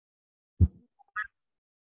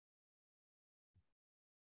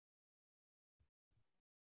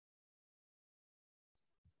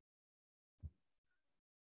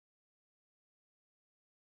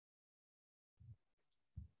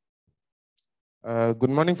Good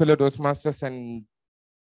morning, fellow Toastmasters and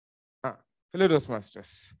fellow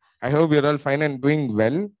Toastmasters. I hope you're all fine and doing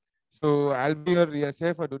well. So I'll be your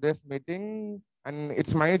ESA for today's meeting, and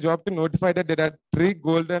it's my job to notify that there are 3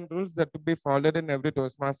 golden rules that to be followed in every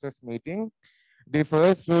Toastmasters meeting. The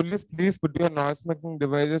first rule is please put your noise-making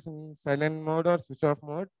devices in silent mode or switch off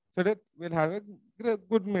mode so that we'll have a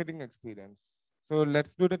good meeting experience. So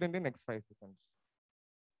let's do that in the next 5 seconds.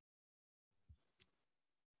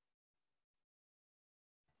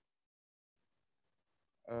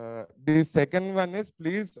 The second one is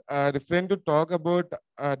please refrain to talk about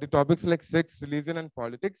the topics like sex, religion, and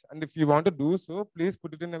politics. And if you want to do so, please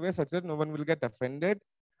put it in a way such that no one will get offended.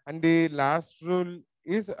 And the last rule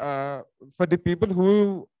is for the people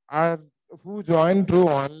who join through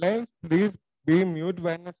online, please be mute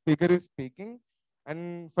when a speaker is speaking.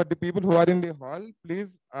 And for the people who are in the hall,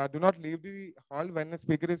 please do not leave the hall when a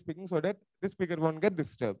speaker is speaking so that the speaker won't get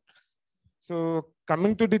disturbed. So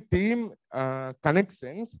coming to the theme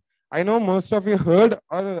connections, I know most of you heard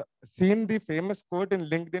or seen the famous quote in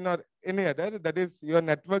LinkedIn or any other, that is your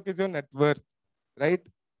network is your net worth, right?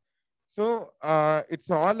 So it's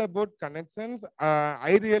all about connections.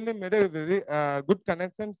 I really made a very good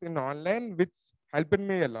connections in online, which helped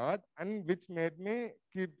me a lot and which made me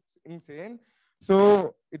keep insane.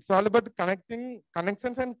 So it's all about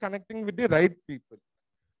connections and connecting with the right people.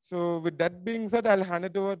 So with that being said, I'll hand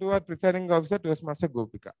it over to our presiding officer, Toastmaster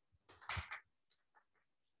Gopika.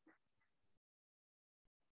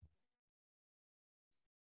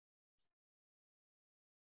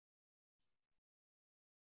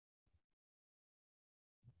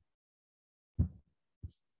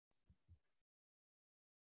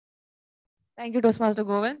 Thank you, Toastmaster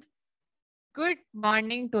Govind. Good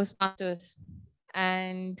morning, Toastmasters,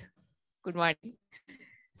 and good morning.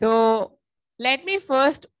 So let me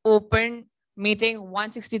first open meeting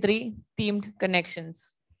 163 themed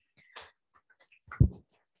connections.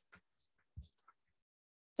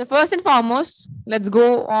 So first and foremost, let's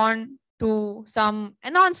go on to some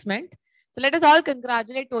announcement. So let us all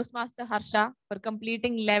congratulate Toastmaster Harsha for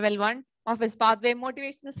completing level 1 of his pathway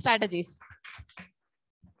motivational strategies.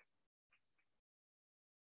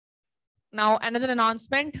 Now, another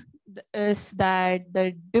announcement is that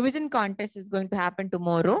the division contest is going to happen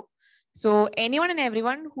tomorrow. So anyone and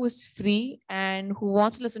everyone who's free and who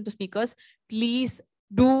wants to listen to speakers, please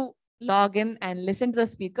do log in and listen to the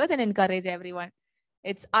speakers and encourage everyone.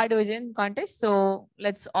 It's our division contest, so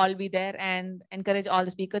let's all be there and encourage all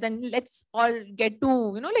the speakers, and let's all get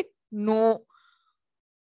to know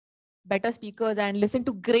better speakers and listen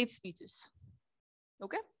to great speeches.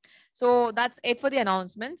 Okay, so that's it for the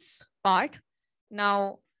announcements part.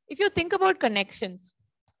 Now, if you think about connections,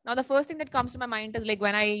 now the first thing that comes to my mind is like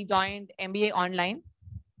when I joined MBA online.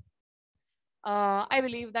 I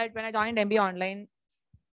believe that when I joined MBA online,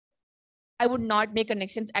 I would not make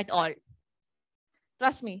connections at all.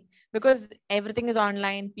 Trust me, because everything is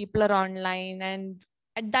online, people are online, and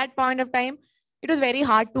at that point of time, it was very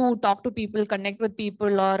hard to talk to people, connect with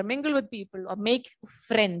people, or mingle with people, or make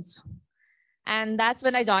friends. And that's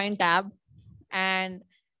when I joined Tab. And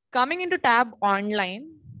coming into Tab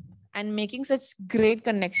online and making such great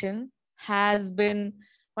connection has been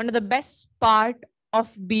one of the best part of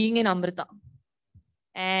being in Amrita.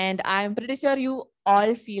 And I'm pretty sure you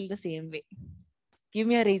all feel the same way. Give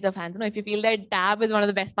me a raise of hands. If you feel that Tab is one of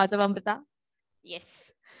the best parts of Amrita. Yes.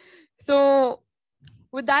 So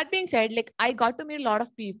with that being said, like I got to meet a lot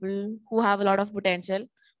of people who have a lot of potential,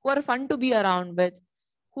 who are fun to be around with,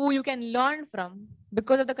 who you can learn from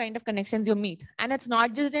because of the kind of connections you meet. And it's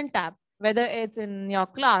not just in Tab, whether it's in your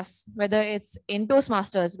class, whether it's in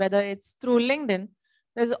Toastmasters, whether it's through LinkedIn,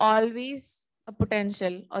 there's always a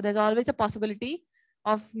potential or there's always a possibility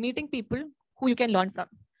of meeting people who you can learn from.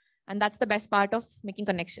 And that's the best part of making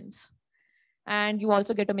connections. And you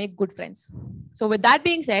also get to make good friends. So with that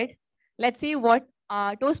being said, let's see what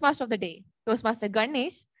Toastmaster of the day, Toastmaster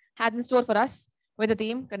Ganesh, has in store for us with the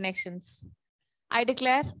theme connections. I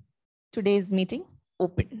declare today's meeting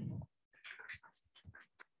open.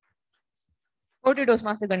 Over to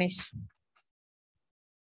Toastmaster Ganesh.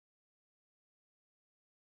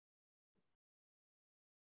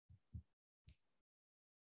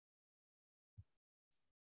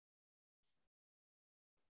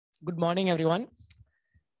 Good morning, everyone.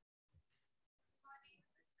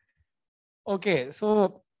 Okay,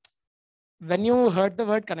 so when you heard the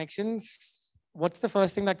word connections, what's the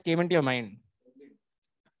first thing that came into your mind?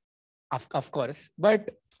 Of course, but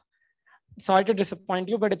sorry to disappoint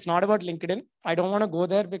you, but it's not about LinkedIn. I don't want to go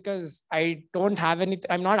there because I don't have any,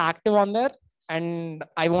 I'm not active on there and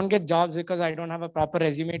I won't get jobs because I don't have a proper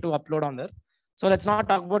resume to upload on there. So let's not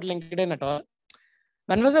talk about LinkedIn at all.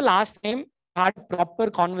 When was the last time you had proper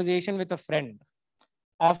conversation with a friend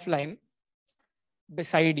offline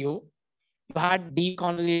beside you? You had deep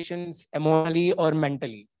conversations emotionally or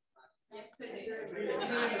mentally?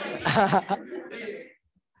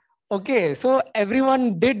 Okay, so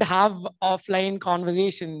everyone did have offline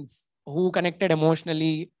conversations who connected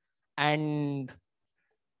emotionally and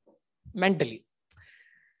mentally.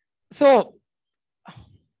 So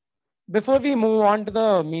before we move on to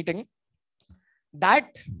the meeting,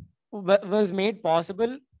 that was made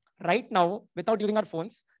possible right now without using our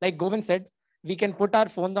phones. Like Govind said, we can put our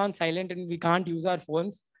phones on silent and we can't use our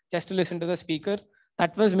phones just to listen to the speaker.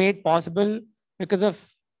 That was made possible because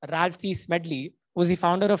of Ralph T. Smedley, who's the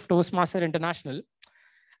founder of Toastmaster International.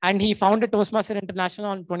 And he founded Toastmaster International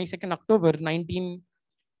on 22nd October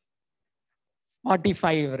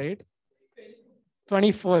 1945, right?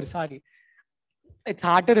 24, sorry. It's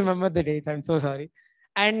hard to remember the dates. I'm so sorry.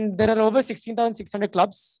 And there are over 16,600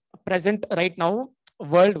 clubs present right now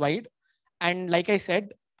worldwide. And like I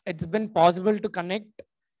said, it's been possible to connect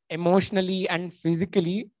emotionally and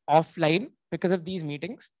physically offline because of these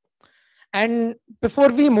meetings. And before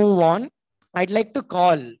we move on, I'd like to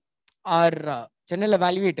call our general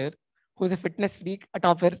evaluator, who's a fitness freak, a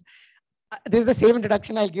topper. This is the same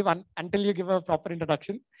introduction I'll give until you give a proper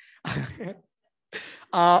introduction.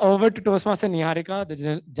 Over to Toastmaster Niharika,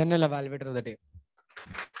 the general evaluator of the day.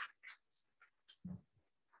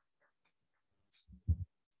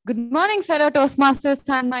 Good morning, fellow Toastmasters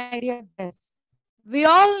and my dear guests. We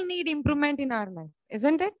all need improvement in our life,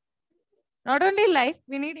 isn't it? Not only life,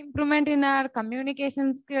 we need improvement in our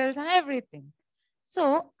communication skills and everything.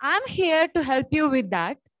 So I'm here to help you with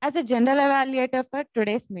that as a general evaluator for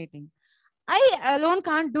today's meeting. I alone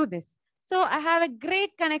can't do this. So I have a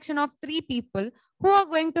great connection of 3 people who are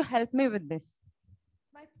going to help me with this.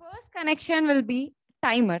 My first connection will be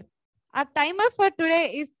timer. Our timer for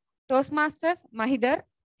today is Toastmasters Maheedhar.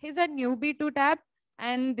 He's a newbie to TAB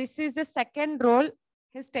and this is the second role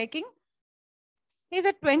he's taking. He's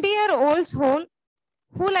a 20-year-old soul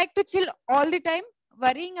who like to chill all the time,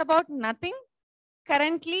 worrying about nothing,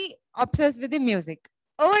 currently obsessed with the music.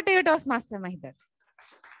 Over to you, Toastmaster Maheedhar.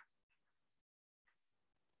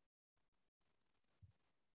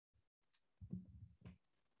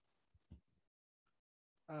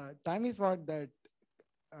 Time is what that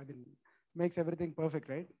makes everything perfect,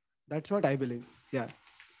 right? That's what I believe. Yeah.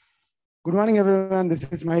 Good morning, everyone. This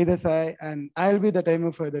is Maheedhar and I'll be the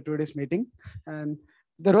timer for the today's meeting. And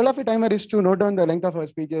the role of a timer is to note down the length of our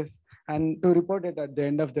speeches and to report it at the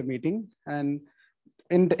end of the meeting. And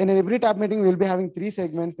in every TAB meeting, we'll be having 3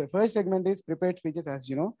 segments. The first segment is prepared speeches, as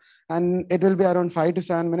you know, and it will be around 5 to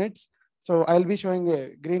 7 minutes. So I'll be showing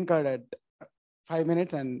a green card at 5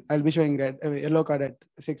 minutes and I'll be showing yellow card at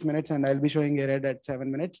 6 minutes and I'll be showing a red at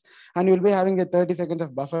 7 minutes. And you'll be having a 30 seconds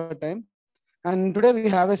of buffer time. And today we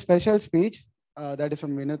have a special speech that is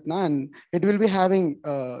from Vinuthna, and it will be having,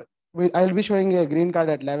 I'll be showing a green card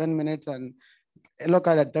at 11 minutes and yellow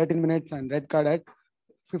card at 13 minutes and red card at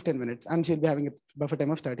 15 minutes. And she'll be having a buffer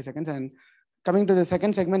time of 30 seconds. And coming to the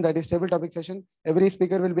second segment, that is table topic session, every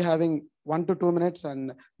speaker will be having 1 to 2 minutes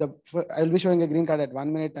and I'll be showing a green card at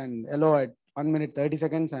 1 minute and yellow at 1 minute 30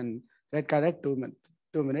 seconds and red card at 2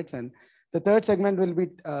 minutes. And the third segment will be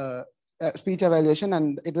speech evaluation,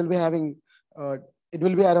 and it will be having it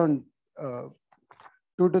will be around 2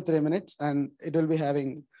 to 3 minutes, and it will be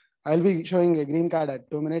having, I'll be showing a green card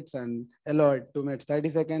at 2 minutes and yellow at 2 minutes 30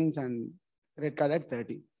 seconds and red card at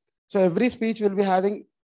 30. So every speech will be having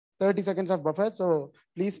 30 seconds of buffer. So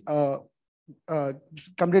please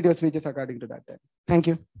complete your speeches according to that time. Thank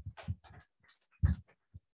you.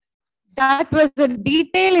 That was a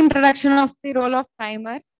detailed introduction of the role of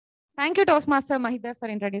timer. Thank you, Toastmaster Maheedhar, for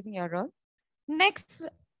introducing your role. Next,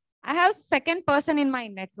 I have second person in my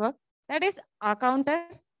network, that is our counter.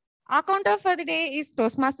 Our counter for the day is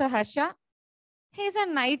Toastmaster Harsha. He's a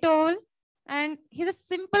night owl and he's a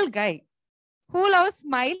simple guy who loves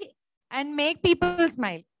smile and make people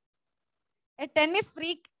smile. A tennis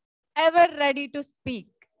freak ever ready to speak.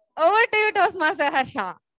 Over to you, Toastmaster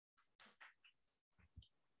Harsha.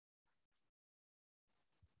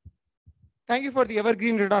 Thank you for the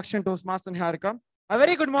evergreen introduction, Toastmaster Niharika. A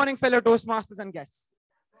very good morning, fellow Toastmasters and guests.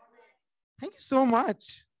 Thank you so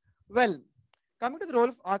much. Well, coming to the role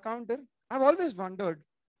of our counter, I've always wondered,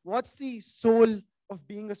 what's the soul of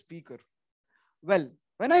being a speaker? Well,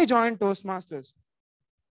 when I joined Toastmasters,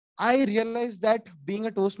 I realized that being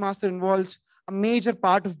a Toastmaster involves a major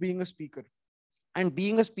part of being a speaker. And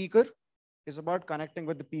being a speaker is about connecting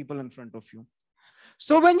with the people in front of you.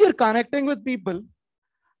 So when you're connecting with people,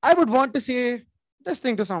 I would want to say this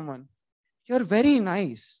thing to someone: you're very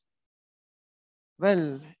nice.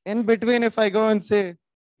 Well, in between, if I go and say,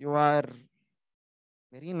 you are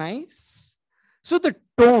very nice. So the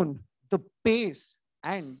tone, the pace,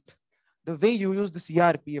 and the way you use the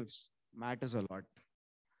CRPFs matters a lot.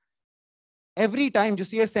 Every time you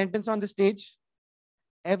see a sentence on the stage,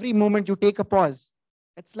 every moment you take a pause,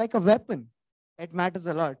 it's like a weapon. It matters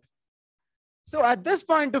a lot. So at this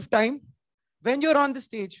point of time, when you're on the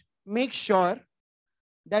stage, make sure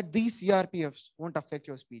that these CRPFs won't affect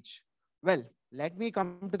your speech. Well, let me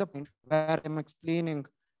come to the point where I'm explaining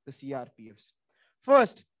the CRPFs.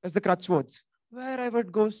 First is the crutch words, where I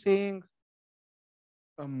would go saying,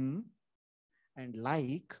 and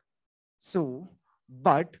like, so,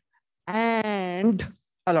 but, and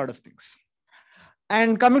a lot of things.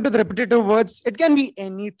 And coming to the repetitive words, it can be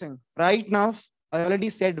anything. Right now, I already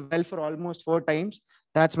said well for almost 4 times.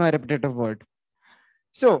 That's my repetitive word.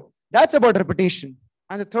 So that's about repetition.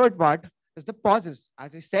 And the third part is the pauses.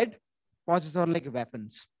 As I said, pauses are like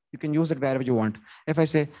weapons. You can use it wherever you want. If I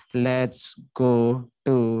say, let's go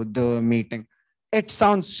to the meeting, it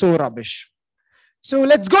sounds so rubbish. So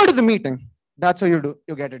let's go to the meeting. That's how you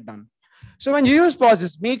get it done. So when you use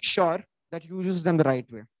pauses, make sure that you use them the right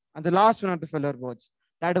way. And the last one are the filler words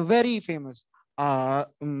that are very famous.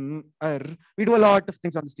 We do a lot of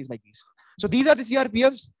things on the stage like these. So these are the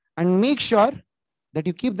CRPFs, and make sure that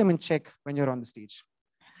you keep them in check when you're on the stage.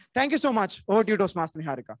 Thank you so much. Over to you, Toastmaster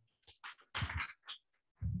Niharika.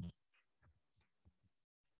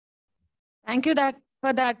 Thank you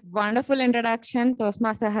for that wonderful introduction,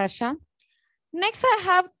 Toastmaster Harsha. Next, I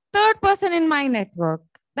have third person in my network.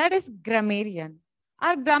 That is Grammarian.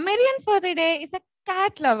 Our Grammarian for the day is a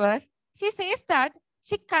cat lover. She says that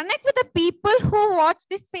she connects with the people who watch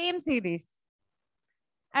the same series.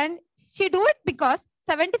 And she do it because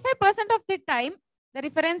 75% of the time, the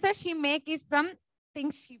references she make is from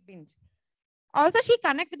things she binge. Also, she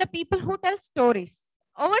connects with the people who tell stories.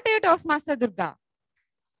 Over to you, Toastmaster Durga.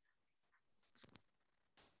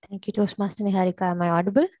 Thank you, Toastmaster Niharika. Am I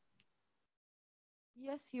audible?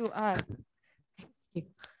 Yes, you are.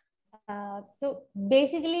 So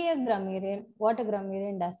basically, what a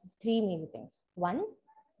grammarian does is 3 major things. 1,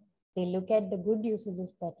 they look at the good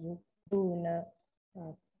usages that you do in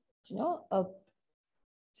a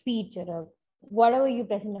speech or whatever you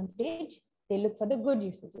present on stage. They look for the good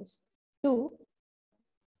usages. 2,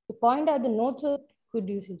 to point out the notes of good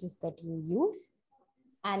usages that you use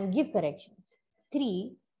and give corrections.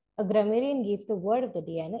 3, a grammarian gives the word of the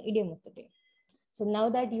day and an idiom of the day. So now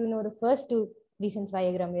that you know the first 2 reasons why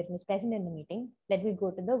a grammarian is present in the meeting, let me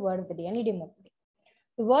go to the word of the day and idiom of the day.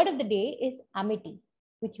 The word of the day is amity,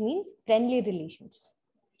 which means friendly relations.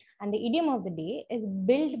 And the idiom of the day is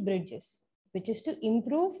build bridges, which is to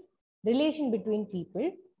improve relation between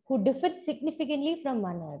people who differ significantly from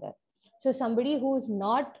one another. So somebody who is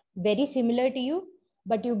not very similar to you,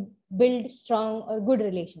 but you build strong or good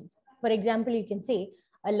relations. For example, you can say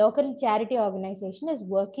a local charity organization is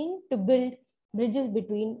working to build bridges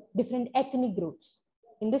between different ethnic groups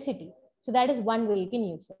in the city. So that is one way you can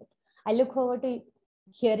use it. I look forward to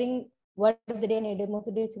hearing word of the day and idiom of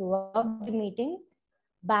the day throughout the meeting.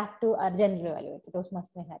 Back to our general evaluator,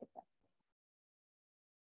 Toastmaster Niharika.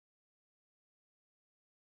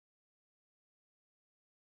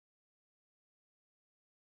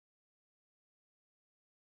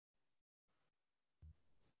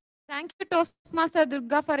 Thank you, Toastmaster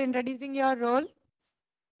Durga, for introducing your role.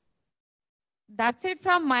 That's it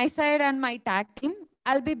from my side and my tag team.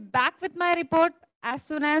 I'll be back with my report as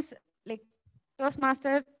soon as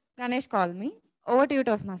Toastmaster Ganesh call me. Over to you,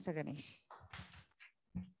 Toastmaster Ganesh.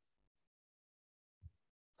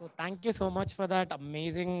 So thank you so much for that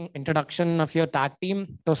amazing introduction of your tag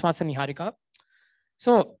team, Toastmaster Niharika.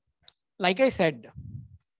 So, like I said,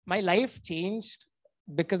 my life changed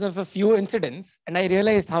because of a few incidents, and I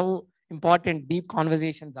realized how important deep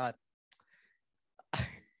conversations are.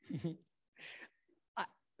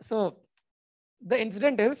 So the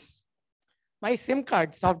incident is my SIM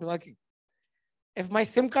card stopped working. If my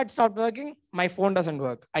SIM card stopped working, my phone doesn't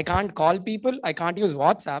work. I can't call people. I can't use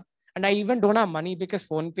WhatsApp. And I even don't have money because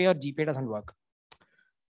PhonePe or GPay doesn't work.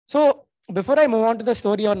 So before I move on to the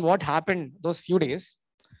story on what happened those few days,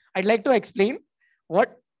 I'd like to explain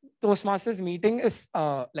what Toastmasters meeting is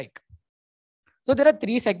like. So there are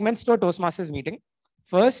 3 segments to a Toastmasters meeting.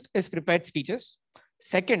 First is prepared speeches.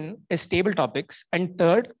 Second is table topics. And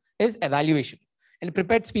third is evaluation. In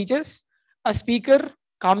prepared speeches, a speaker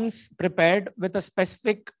comes prepared with a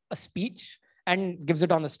specific speech and gives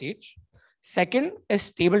it on the stage. Second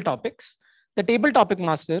is table topics. The table topic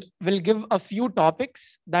master will give a few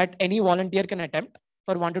topics that any volunteer can attempt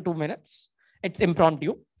for 1 to 2 minutes. It's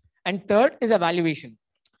impromptu. And third is evaluation.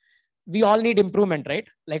 we all need improvement, right?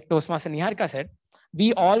 Like Toastmaster Niharika said,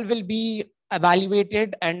 we all will be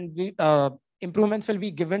evaluated and improvements will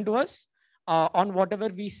be given to us on whatever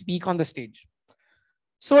we speak on the stage.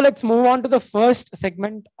 So let's move on to the first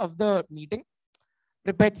segment of the meeting,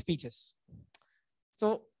 prepared speeches.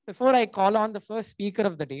 So before I call on the first speaker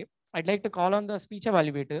of the day, I'd like to call on the speech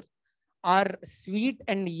evaluator, our sweet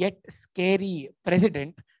and yet scary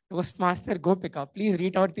president, Toastmaster Gopika. Please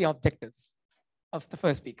read out the objectives of the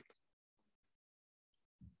first speaker.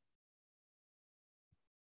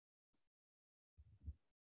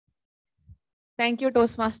 Thank you,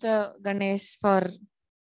 Toastmaster Ganesh, for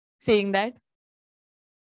saying that.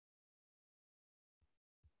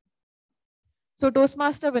 So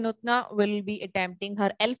Toastmaster Vinuthna will be attempting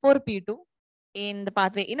her L4P2 in the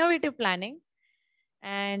pathway innovative planning.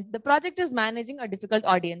 And the project is managing a difficult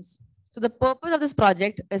audience. So the purpose of this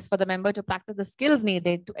project is for the member to practice the skills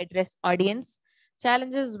needed to address audience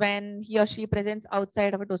challenges when he or she presents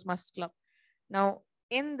outside of a Toastmasters club. Now,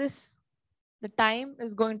 in this, the time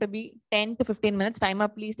is going to be 10 to 15 minutes. Timer,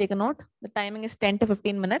 please take a note. The timing is 10 to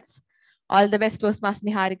 15 minutes. All the best, Toastmaster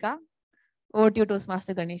Niharika. Over to you,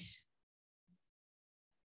 Toastmaster Ganesh.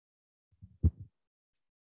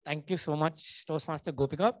 Thank you so much, Toastmaster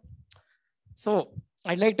Gopika. So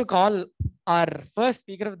I'd like to call our first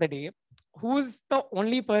speaker of the day, who's the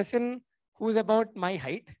only person who's about my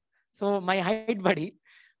height. So my height buddy,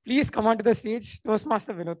 please come onto the stage,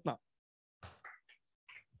 Toastmaster Vinuthna.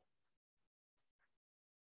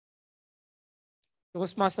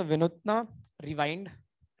 Toastmaster Vinuthna, rewind,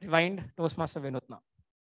 Toastmaster Vinuthna.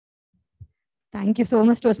 Thank you so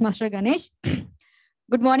much, Toastmaster Ganesh.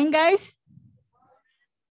 Good morning, guys.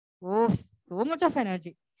 Oh, so much of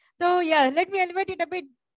energy. So yeah, let me elevate it a bit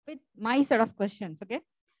with my set of questions, okay?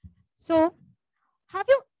 So have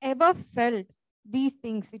you ever felt these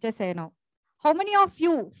things which I say now? How many of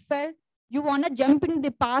you felt you want to jump into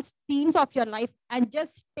the past scenes of your life and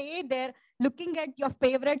just stay there looking at your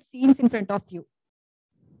favorite scenes in front of you?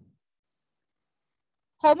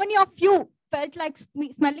 How many of you felt like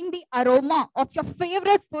smelling the aroma of your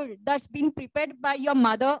favorite food that's been prepared by your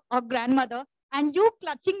mother or grandmother and you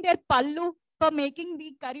clutching their pallu for making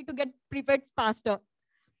the curry to get prepared faster?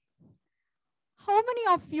 How many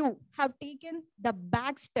of you have taken the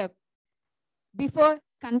back step before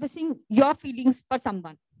confessing your feelings for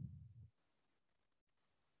someone?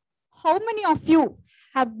 How many of you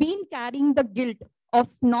have been carrying the guilt of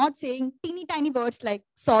not saying teeny tiny words like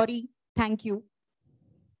sorry, thank you?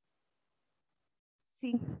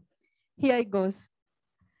 See, here it goes.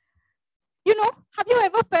 You know, have you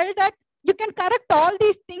ever felt that you can correct all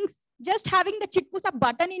these things just having the chitkusa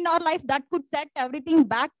button in our life that could set everything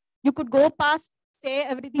back? You could go past, say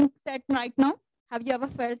everything set right now. Have you ever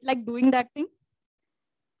felt like doing that thing?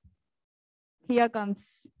 Here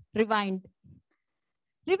comes rewind.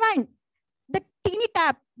 Rewind. The teeny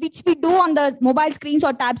tap which we do on the mobile screens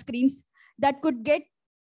or tab screens that could get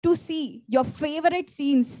to see your favorite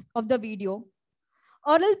scenes of the video,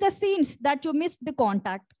 or else the scenes that you missed the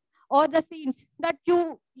contact, or the scenes that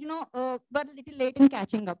you were a little late in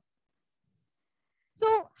catching up. So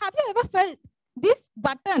have you ever felt this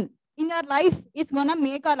button in your life is gonna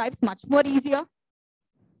make our lives much more easier,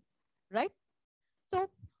 right? So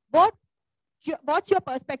what's your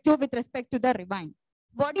perspective with respect to the rewind?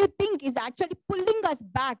 What do you think is actually pulling us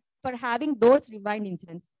back for having those rewind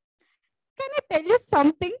incidents? Can I tell you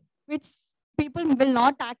something which people will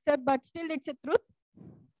not accept, but still it's a truth?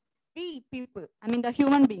 We people, I mean the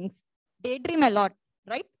human beings, daydream a lot,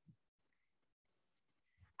 right?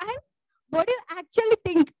 And what do you actually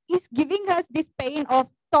think is giving us this pain of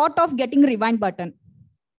thought of getting rewind button?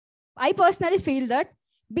 I personally feel that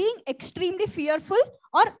being extremely fearful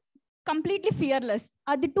or completely fearless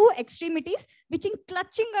are the two extremities which are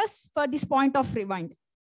clutching us for this point of rewind.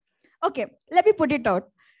 Okay, let me put it out.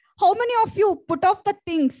 How many of you put off the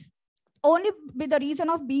things only with the reason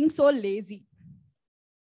of being so lazy?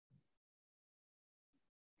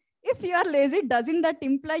 If you are lazy, doesn't that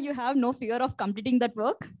imply you have no fear of completing that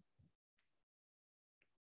work?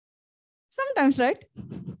 Sometimes, right?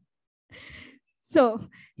 So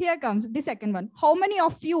here comes the second one. How many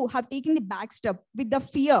of you have taken the back step with the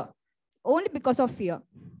fear, only because of fear?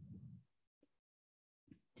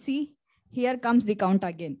 See, here comes the count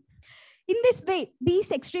again. In this way,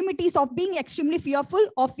 these extremities of being extremely fearful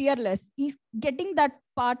or fearless is getting that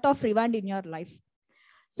part of rewind in your life.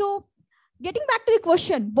 So getting back to the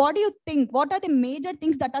question, what do you think? What are the major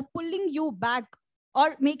things that are pulling you back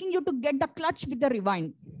or making you to get the clutch with the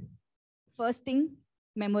rewind? First thing,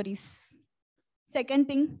 memories. Second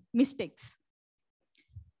thing, mistakes.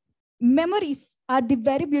 Memories are the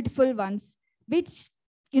very beautiful ones, which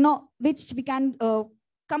which we can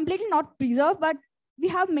completely not preserve, but we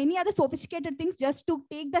have many other sophisticated things just to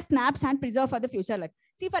take the snaps and preserve for the future life.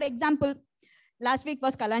 See, for example, last week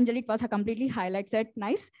was Kalanjali, it was a completely highlight set,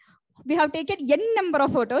 nice. We have taken n number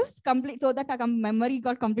of photos complete so that our memory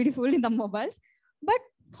got completely full in the mobiles. But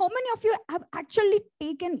how many of you have actually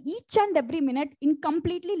taken each and every minute in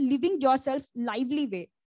completely living yourself lively way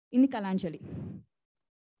in the Kalanjali?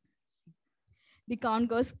 The count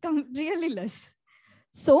goes really less.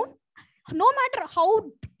 So no matter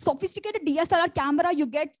how sophisticated DSLR camera you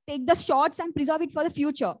get, take the shots and preserve it for the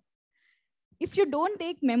future. If you don't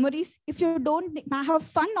take memories, if you don't have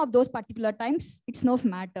fun of those particular times, it's no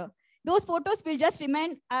matter. Those photos will just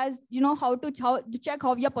remain as, how to check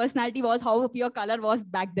how your personality was, how your color was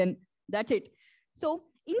back then. That's it. So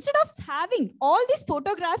instead of having all these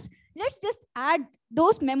photographs, let's just add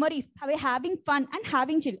those memories, having fun and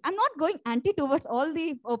having chill. I'm not going anti towards all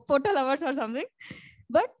the photo lovers or something,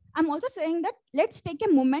 but I'm also saying that let's take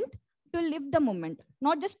a moment to live the moment,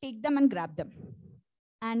 not just take them and grab them.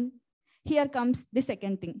 And here comes the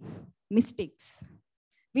second thing, mistakes.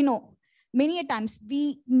 We know many a times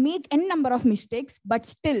we make n number of mistakes, but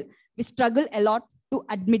still we struggle a lot to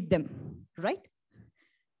admit them, right?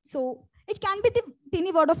 So it can be the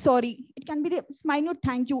teeny word of sorry. It can be the minute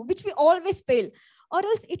thank you, which we always fail. Or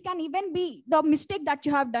else it can even be the mistake that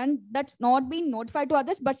you have done that's not been notified to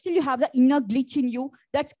others, but still you have the inner glitch in you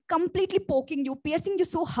that's completely poking you, piercing you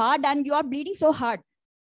so hard, and you are bleeding so hard.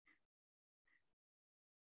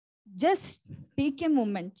 Just take a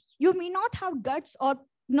moment. You may not have guts or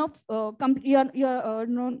that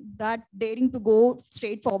daring to go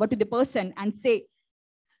straight forward to the person and say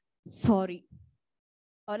sorry,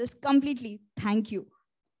 or else completely thank you.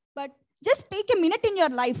 But just take a minute in your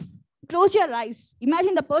life, close your eyes,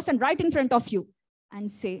 imagine the person right in front of you and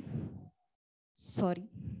say sorry.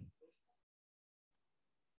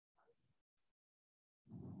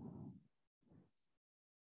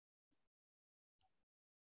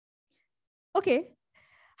 Okay,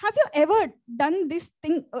 have you ever done this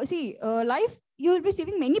thing? Life, you will be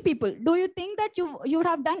receiving many people. Do you think that you would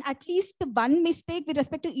have done at least one mistake with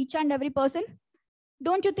respect to each and every person?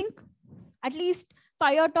 Don't you think? At least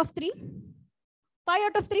 5 out of 3? 5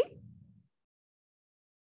 out of 3?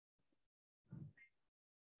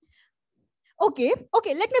 Okay,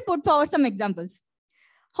 let me put forward some examples.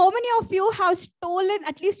 How many of you have stolen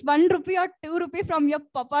at least 1 rupee or 2 rupee from your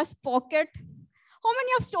papa's pocket? How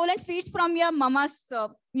many have stolen sweets from your mama's,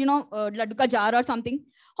 ladduka jar or something?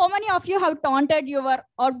 How many of you have taunted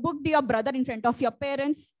or booked your brother in front of your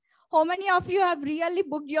parents? How many of you have really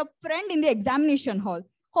booked your friend in the examination hall?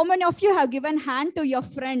 How many of you have given hand to your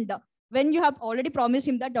friend when you have already promised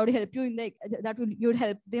him that would help you you would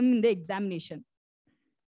help them in the examination?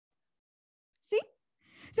 See?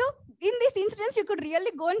 So in this instance, you could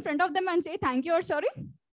really go in front of them and say thank you or sorry.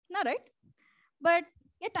 No, right? But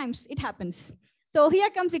at times it happens. So here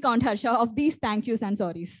comes the count, Harsha, of these thank yous and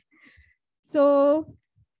sorries. So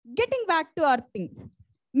getting back to our thing,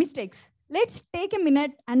 mistakes. Let's take a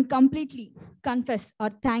minute and completely confess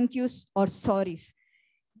our thank yous or sorries.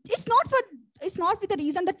 It's not with the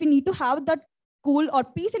reason that we need to have that cool or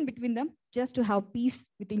peace in between them, just to have peace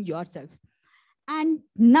within yourself. And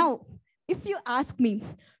now, if you ask me,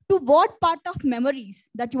 to what part of memories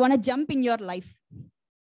that you want to jump in your life,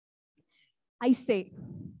 I say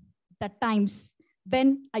the times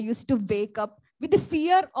when I used to wake up with the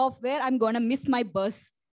fear of where I'm going to miss my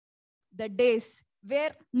bus. The days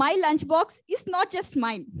where my lunchbox is not just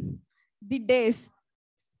mine. The days.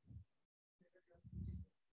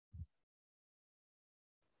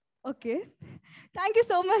 Okay. Thank you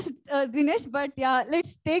so much, Dinesh. But yeah,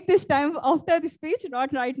 let's take this time after the speech,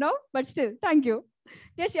 not right now, but still, thank you.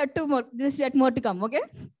 There's yet more to come, okay?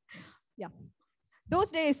 Yeah.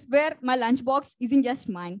 Those days where my lunchbox isn't just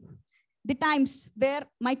mine. The times where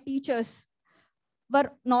my teachers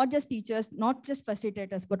were not just teachers, not just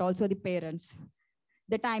facilitators, but also the parents.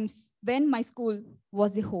 The times when my school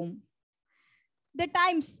was the home. The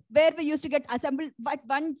times where we used to get assembled by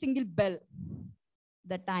one single bell.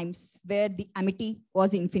 The times where the amity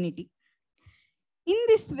was infinity. In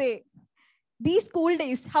this way, these school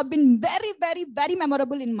days have been very, very, very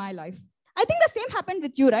memorable in my life. I think the same happened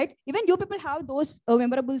with you, right? Even you people have those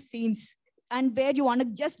memorable scenes and where you want to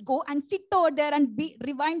just go and sit over there and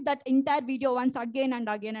rewind that entire video once again and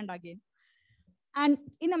again and again. And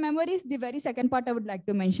in the memories, the very second part I would like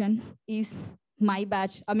to mention is my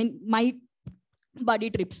buddy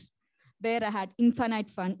trips, where I had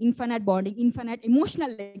infinite fun, infinite bonding, infinite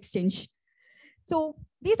emotional exchange. So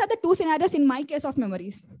these are the two scenarios in my case of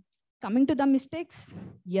memories. Coming to the mistakes,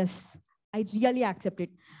 yes, I really accept it.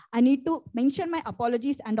 I need to mention my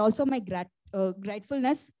apologies and also my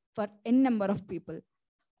gratefulness for n number of people.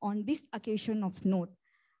 On this occasion of note,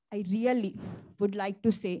 I really would like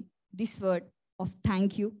to say this word of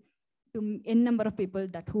thank you to n number of people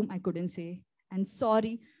that whom I couldn't say, and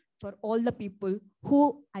sorry for all the people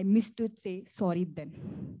who I missed to say sorry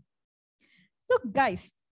then. So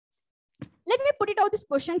guys, let me put it out this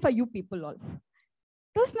question for you people all.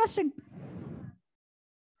 Toastmaster.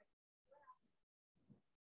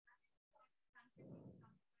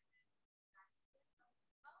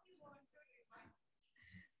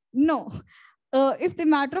 No, if the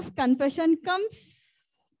matter of confession comes,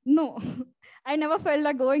 no, I never felt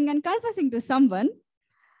like going and confessing to someone.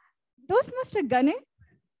 Toastmaster Ganesh.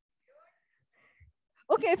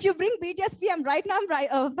 Okay, if you bring BTSP, I'm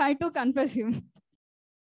trying to confess him.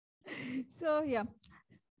 So yeah,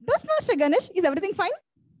 Toastmaster Ganesh, is everything fine?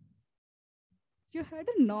 You heard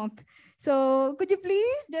a knock. So could you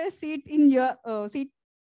please just sit in your seat?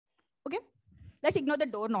 Okay, let's ignore the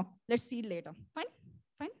door knock. Let's see later. Fine.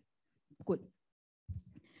 Cool.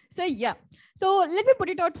 So yeah, so let me put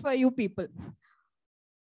it out for you people.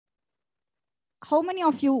 How many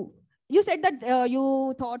of you said that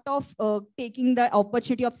you thought of taking the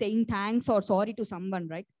opportunity of saying thanks or sorry to someone,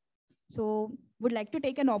 right? So would like to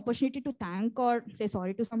take an opportunity to thank or say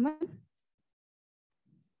sorry to someone?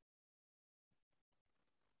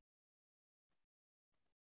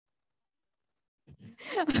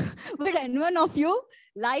 Would anyone of you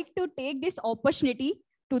like to take this opportunity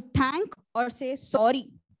to thank or say sorry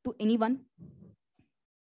to anyone?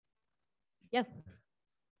 Yeah.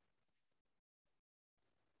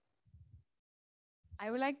 I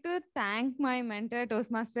would like to thank my mentor,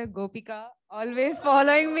 Toastmaster Gopika, always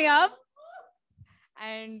following me up.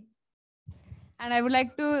 And I would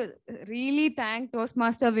like to really thank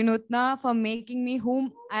Toastmaster Vinuthna for making me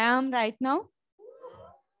whom I am right now.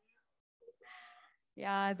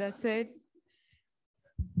 Yeah, that's it.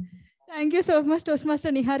 Thank you so much, Toastmaster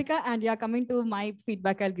Niharika. And yeah, coming to my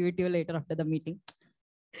feedback, I'll give it to you later after the meeting.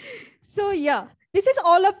 So yeah, this is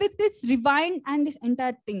all up with this rewind and this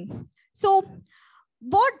entire thing. So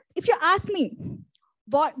what, if you ask me,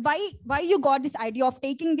 why you got this idea of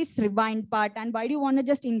taking this rewind part and why do you want to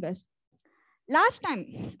just invest? Last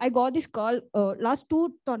time I got this call,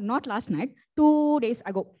 not last night, 2 days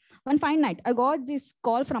ago, one fine night, I got this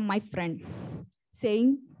call from my friend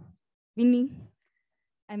saying, Vinny,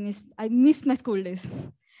 I miss my school days.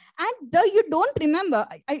 And though you don't remember,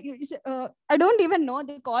 I don't even know,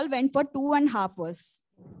 the call went for 2.5 hours.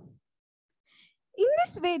 In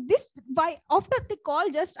this way, after the call,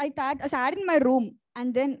 I sat in my room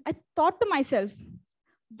and then I thought to myself,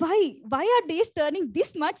 why are days turning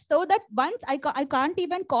this much so that once I can't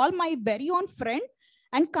even call my very own friend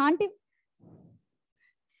and can't even...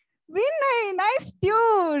 Vinay, nice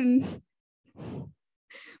tune.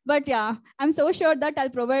 But yeah, I'm so sure that I'll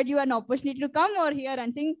provide you an opportunity to come over here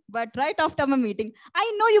and sing, but right after my meeting.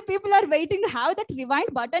 I know you people are waiting to have that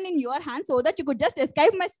rewind button in your hand so that you could just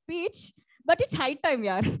escape my speech, but it's high time,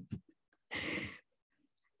 yeah.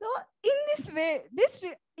 So in this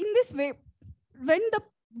way,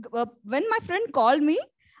 when my friend called me,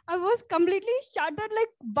 I was completely shattered. Like,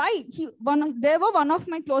 why? They were one of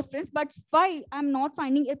my close friends, but why I'm not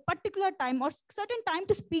finding a particular time or certain time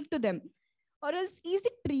to speak to them? Or else, is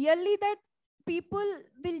it really that people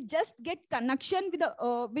will just get connection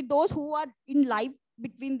with those who are in life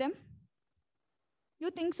between them?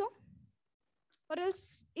 You think so? Or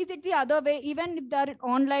else, is it the other way? Even if they're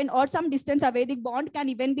online or some distance away, the bond can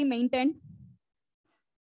even be maintained.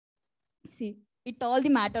 See, it's all the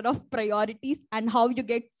matter of priorities and how you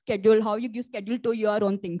get scheduled, how you give schedule to your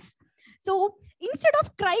own things. So instead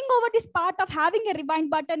of crying over this part of having a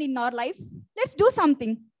rewind button in our life, let's do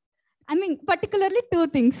something. I mean, particularly 2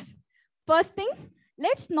 things. First thing,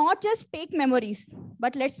 let's not just take memories,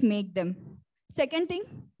 but let's make them. Second thing,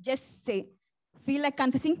 just say. Feel like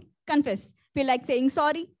confessing? Confess. Feel like saying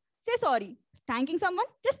sorry? Say sorry. Thanking someone?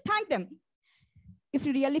 Just thank them. If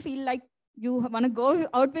you really feel like you want to go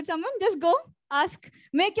out with someone, just go, ask.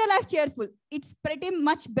 Make your life cheerful. It's pretty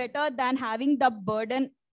much better than having the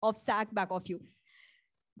burden of sack back of you.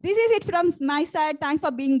 This is it from my side. Thanks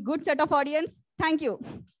for being a good set of audience. Thank you.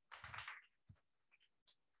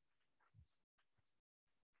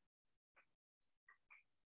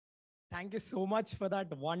 Thank you so much for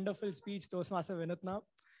that wonderful speech, Toastmaster Vinuthna.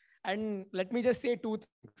 And let me just say 2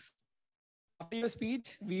 things. After your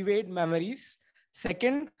speech, we made memories.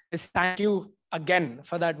 Second is thank you again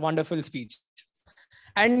for that wonderful speech.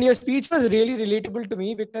 And your speech was really relatable to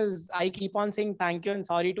me because I keep on saying thank you and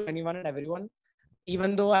sorry to anyone and everyone,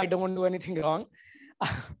 even though I don't do anything wrong.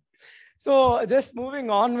 So just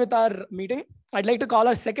moving on with our meeting, I'd like to call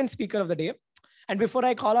our second speaker of the day. And before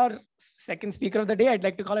I call our second speaker of the day, I'd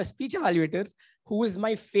like to call our speech evaluator, who is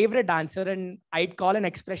my favorite dancer and I'd call an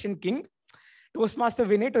expression king, Toastmaster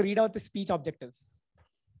Vinay, to read out the speech objectives.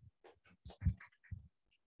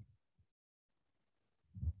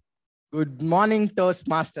 Good morning,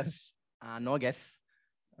 Toastmasters. No guess.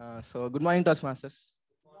 So good morning, Toastmasters.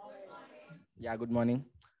 Yeah, good morning.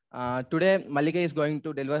 Today, Mallika is going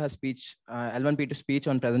to deliver her speech, L1P2 speech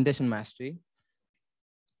on presentation mastery.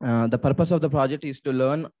 The purpose of the project is to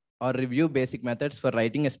learn or review basic methods for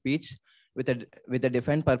writing a speech with a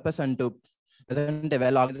defined purpose and to present a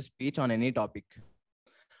well-organized speech on any topic.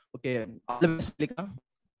 Okay, all the best, Mallika.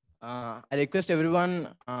 I request everyone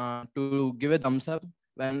to give a thumbs up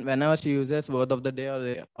whenever she uses word of the day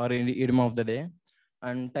or idiom of the day.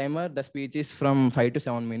 And timer, the speech is from 5 to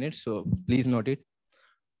 7 minutes, so please note it.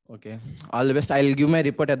 Okay, all the best. I'll give my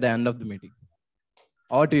report at the end of the meeting.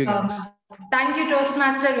 Over to you, Ganesh. Thank you,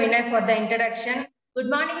 Toastmaster Vinay, for the introduction. Good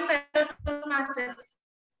morning, fellow Toastmasters.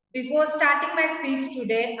 Before starting my speech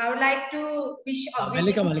today, I would like to wish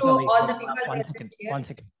greetings to all the people present here. One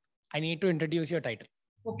second. I need to introduce your title.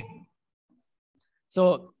 Okay.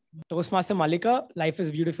 So, Toastmaster Mallika, life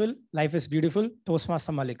is beautiful. Life is beautiful.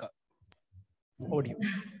 Toastmaster Mallika. Over to you.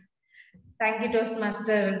 Thank you,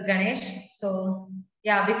 Toastmaster Ganesh. So,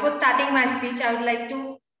 yeah, before starting my speech, I would like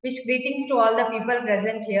to wish greetings to all the people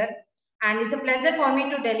present here. And it's a pleasure for me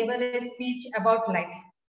to deliver a speech about life.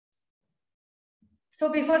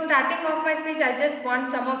 So before starting off my speech, I just want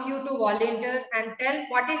some of you to volunteer and tell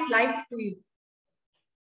what is life to you.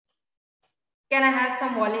 Can I have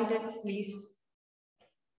some volunteers, please?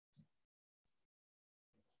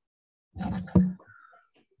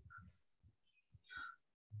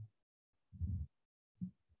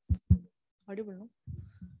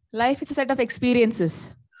 Life is a set of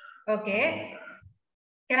experiences. Okay.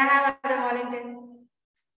 Can I have other volunteers?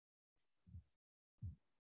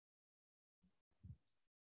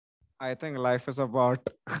 I think life is about,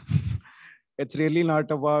 it's really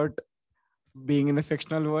not about being in the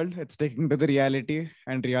fictional world. It's taking to the reality,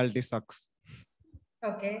 and reality sucks.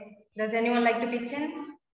 Okay. Does anyone like to pitch in?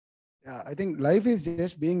 Yeah, I think life is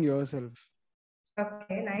just being yourself.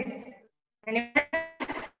 Okay, nice. Anyone?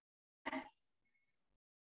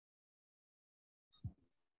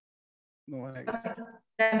 No, I guess.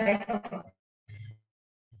 Okay.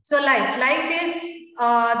 So life is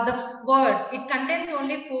the word. It contains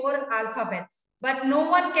only 4 alphabets, but no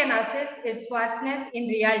one can assess its vastness in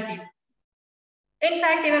reality. In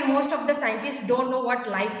fact, even most of the scientists don't know what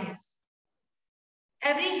life is.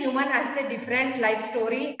 Every human has a different life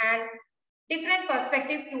story and different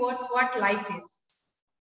perspective towards what life is.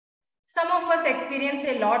 Some of us experience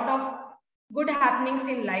a lot of good happenings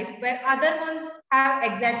in life where other ones have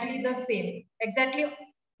exactly the same, exactly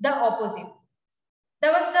the opposite.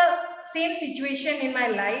 There was the same situation in my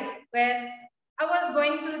life where I was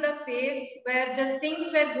going through the phase where just things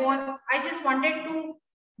were going, I just wanted to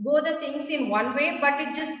go the things in one way, but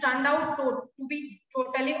it just turned out to be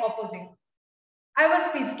totally opposite. I was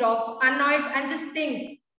pissed off, annoyed, and just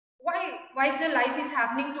think, why the life is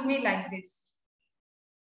happening to me like this?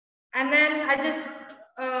 And then I just,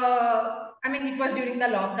 it was during the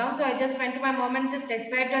lockdown, so I just went to my mom and just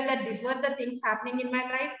described her that these were the things happening in my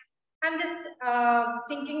life. I'm just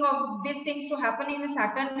thinking of these things to happen in a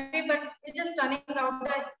certain way, but it's just turning out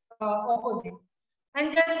the opposite.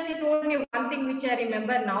 And just she told me one thing which I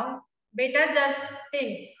remember now. Beta, just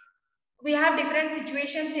think. We have different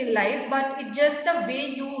situations in life, but it's just the way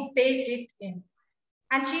you take it in.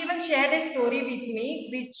 And she even shared a story with me,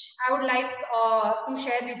 which I would like to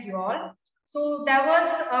share with you all. So there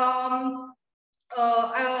was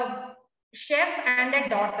a chef and a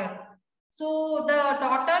daughter. So the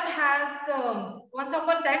daughter has, once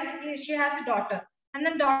upon a time, she has a daughter. And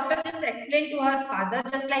the daughter just explained to her father,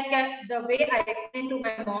 just like the way I explained to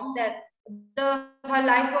my mom, that her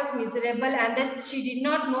life was miserable and that she did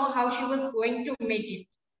not know how she was going to make it.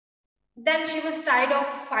 Then she was tired of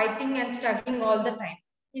fighting and struggling all the time.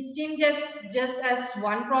 It seemed just as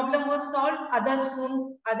one problem was solved, other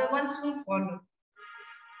ones soon followed.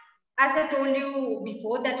 As I told you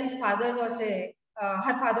before, that her father was a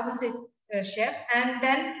chef, and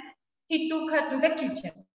then he took her to the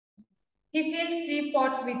kitchen. He filled 3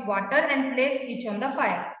 pots with water and placed each on the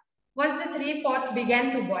fire. Once the 3 pots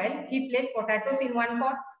began to boil, he placed potatoes in one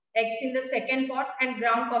pot, eggs in the second pot, and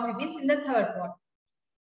ground coffee beans in the third pot.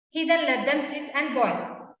 He then let them sit and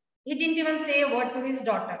boil. He didn't even say a word to his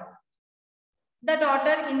daughter. The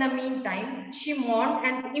daughter, in the meantime, she mourned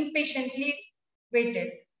and impatiently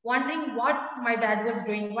waited. wondering what my dad was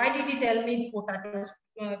doing. Why did he tell me potatoes,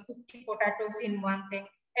 cooking potatoes in one thing,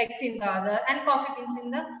 eggs in the other, and coffee beans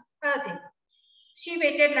in the other thing? She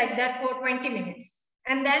waited like that for 20 minutes.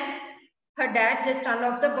 And then her dad just turned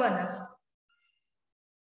off the burners.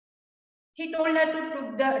 He told her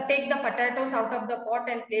to take the potatoes out of the pot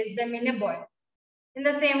and place them in a boil. In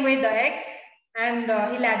the same way, the eggs, and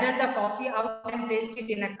he laddered the coffee out and placed it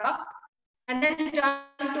in a cup. And then he turned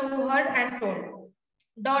to her and told,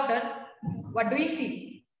 "Daughter, what do you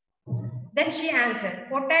see?" Then she answered,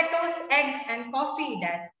 "Potatoes, egg, and coffee,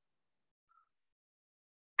 Dad."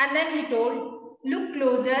 And then he told, "Look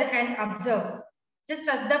closer and observe. Just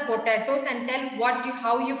touch the potatoes and tell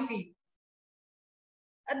how you feel."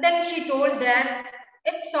 And then she told that,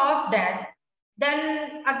 "It's soft, Dad."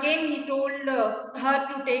 Then again he told her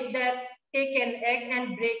to take an egg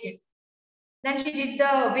and break it. Then she did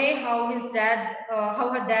the way how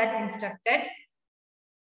her dad instructed.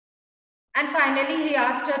 And finally he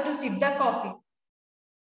asked her to sip the coffee.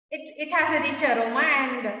 It has a rich aroma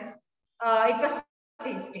and it was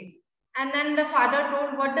tasty. And then the father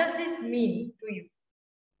told, "What does this mean to you?"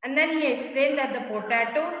 And then he explained that the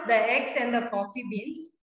potatoes, the eggs, and the coffee beans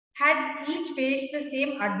had each faced the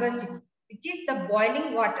same adversity, which is the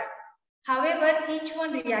boiling water. However, each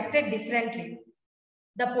one reacted differently.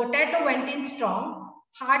 The potato went in strong,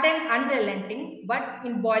 hard and unrelenting, but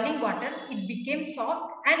in boiling water, it became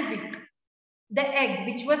soft and weak. The egg,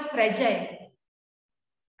 which was fragile,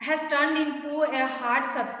 has turned into a hard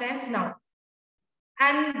substance now.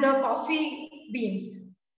 And the coffee beans,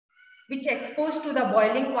 which exposed to the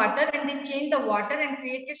boiling water, and they changed the water and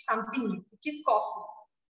created something new, which is coffee.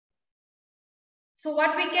 So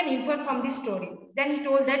what we can infer from this story? Then he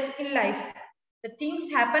told that in life, the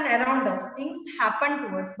things happen around us, things happen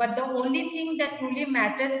to us, but the only thing that truly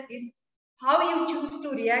matters is how you choose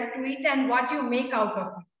to react to it and what you make out of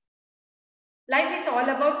it. Life is all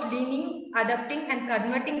about learning, adapting, and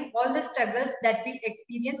converting all the struggles that we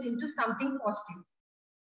experience into something positive.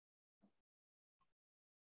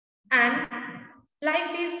 And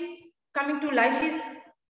life is,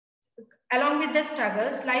 along with the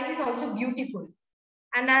struggles, life is also beautiful.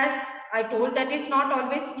 And as I told, that is not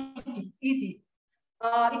always easy.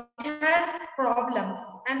 It has problems,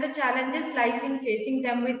 and the challenges lies in facing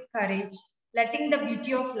them with courage, letting the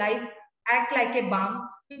beauty of life act like a balm,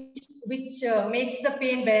 which makes the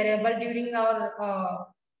pain bearable during our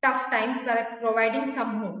tough times by providing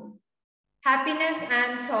some hope. Happiness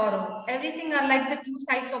and sorrow, everything are like the two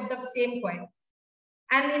sides of the same coin.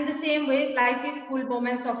 And in the same way, life is full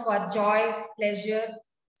moments of joy, pleasure,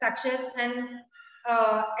 success, and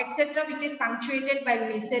etc., which is punctuated by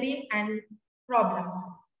misery and problems.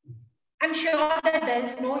 I'm sure that there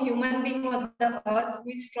is no human being on the earth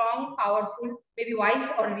who is strong, powerful, maybe wise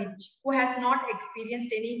or rich, who has not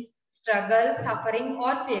experienced any struggle, suffering,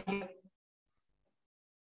 or failure.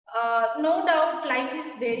 No doubt, life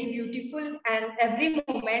is very beautiful, and every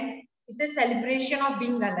moment is a celebration of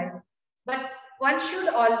being alive. But one should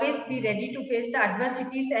always be ready to face the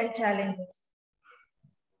adversities and challenges.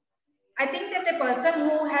 I think that a person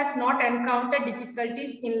who has not encountered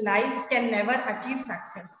difficulties in life can never achieve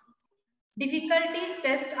success. Difficulties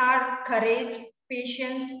test our courage,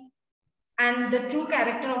 patience, and the true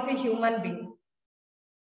character of a human being.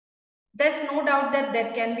 There's no doubt that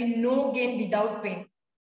there can be no gain without pain.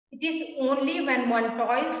 It is only when one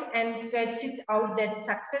toils and sweats it out that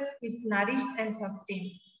success is nourished and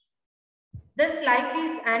sustained. This life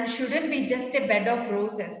is and shouldn't be just a bed of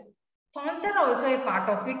roses. Thorns are also a part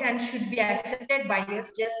of it and should be accepted by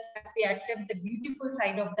us just as we accept the beautiful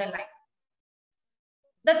side of the life.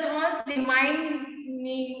 The thorns remind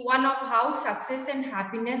me one of how success and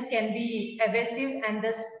happiness can be evasive, and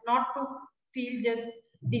thus not to feel just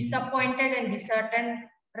disappointed and disheartened.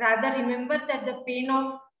 Rather, remember that the pain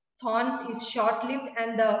of thorns is short-lived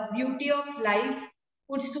and the beauty of life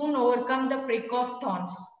would soon overcome the prick of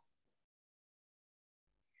thorns.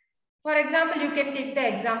 For example, you can take the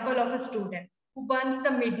example of a student who burns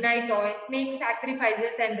the midnight oil, makes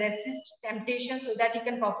sacrifices and resists temptation so that he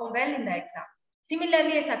can perform well in the exam.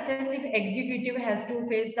 Similarly, a successive executive has to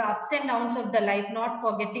face the ups and downs of the life, not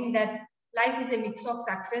forgetting that life is a mix of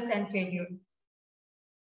success and failure.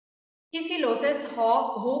 If he loses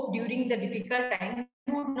hope during the difficult time,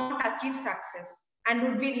 he would not achieve success and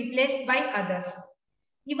would be replaced by others.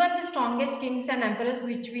 Even the strongest kings and emperors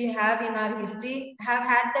which we have in our history have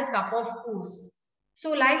had the cup of ooze.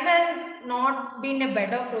 So life has not been a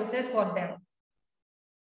bed of roses for them.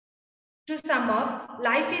 To sum up,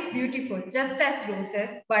 life is beautiful, just as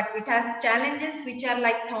roses, but it has challenges which are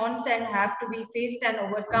like thorns and have to be faced and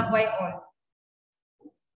overcome by all.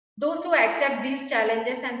 Those who accept these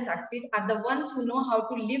challenges and succeed are the ones who know how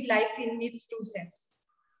to live life in its true sense.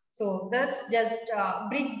 So thus just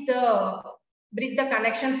bridge the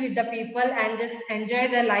connections with the people and just enjoy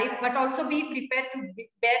the life, but also be prepared to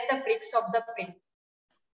bear the pricks of the pain.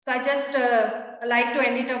 So I just like to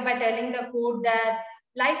end it up by telling the quote that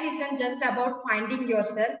life isn't just about finding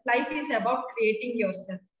yourself, life is about creating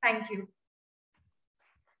yourself. Thank you.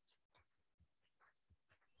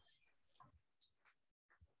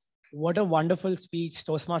 What a wonderful speech,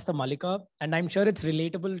 Toastmaster Mallika. And I'm sure it's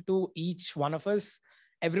relatable to each one of us.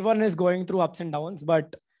 Everyone is going through ups and downs,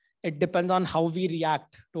 but it depends on how we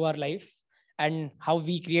react to our life and how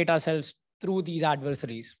we create ourselves through these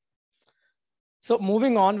adversaries. So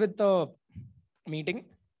moving on with the meeting,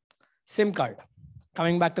 SIM card.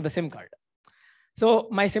 Coming back to the SIM card. So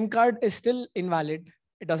my SIM card is still invalid.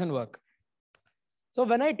 It doesn't work. So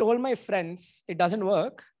when I told my friends it doesn't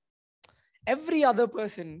work, every other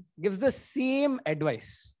person gives the same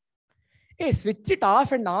advice. Hey, switch it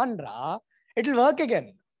off and on, ra. It'll work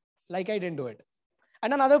again. Like I didn't do it.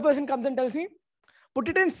 And another person comes and tells me, put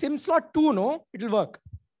it in SIM slot 2, no, it'll work.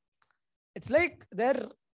 It's like they're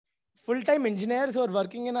full-time engineers who are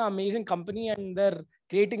working in an amazing company and they're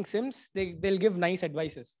creating SIMs. They'll give nice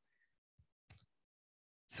advices.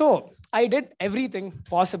 So I did everything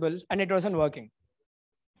possible and it wasn't working.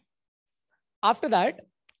 After that,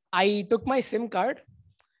 I took my SIM card,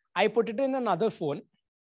 I put it in another phone,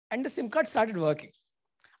 and the SIM card started working.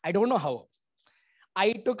 I don't know how.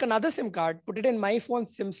 I took another SIM card, put it in my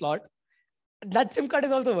phone's SIM slot. That SIM card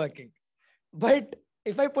is also working. But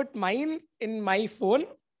if I put mine in my phone,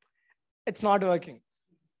 it's not working.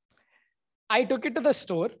 I took it to the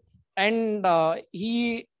store and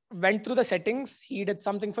he went through the settings. He did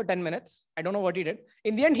something for 10 minutes. I don't know what he did.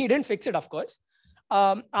 In the end, he didn't fix it, of course.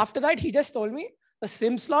 After that, he just told me, the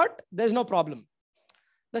SIM slot, there's no problem.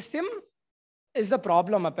 The SIM is the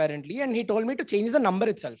problem apparently. And he told me to change the number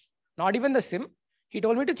itself. Not even the SIM. He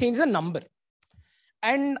told me to change the number.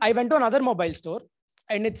 And I went to another mobile store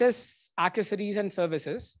and it says accessories and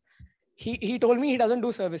services. He told me he doesn't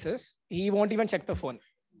do services. He won't even check the phone.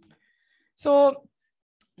 So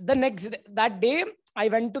that day, I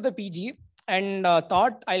went to the PG and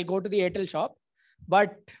thought I'll go to the Airtel shop.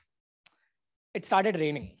 But it started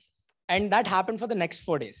raining. And that happened for the next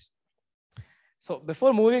 4 days. So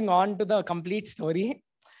before moving on to the complete story,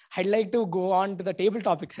 I'd like to go on to the table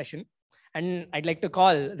topic session. And I'd like to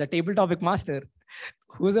call the table topic master,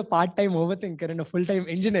 who's a part-time overthinker and a full-time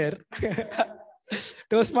engineer.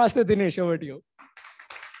 Toastmaster Dinesh, over to you.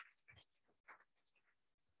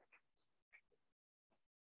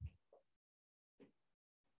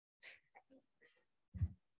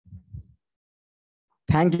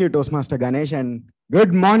 Thank you, Toastmaster Ganesh, and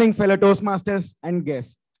good morning, fellow Toastmasters and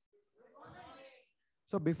guests.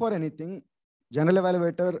 So before anything, General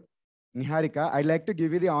Evaluator Niharika, I'd like to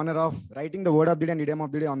give you the honor of writing the word of the day and idiom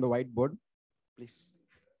of the day on the whiteboard. Please.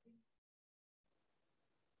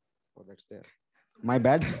 Oh, that's there. My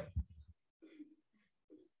bad.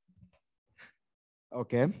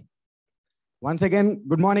 Okay. Once again,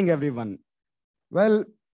 good morning, everyone. Well,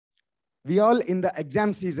 we all in the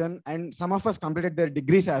exam season and some of us completed their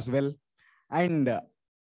degrees as well. And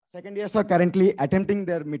second years are currently attempting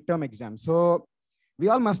their midterm exams. So we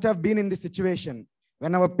all must have been in this situation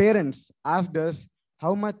when our parents asked us,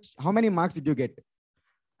 how many marks did you get?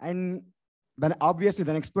 And then obviously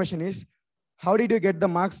the next question is, how did you get the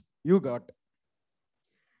marks you got?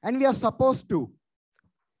 And we are supposed to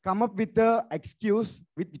come up with the excuse,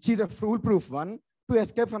 which is a foolproof one, to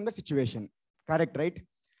escape from the situation. Correct, right?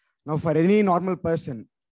 Now, for any normal person,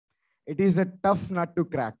 it is a tough nut to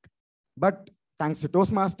crack. But thanks to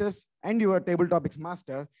Toastmasters and your table topics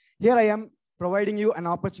master, here I am providing you an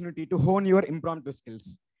opportunity to hone your impromptu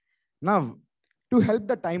skills. Now, to help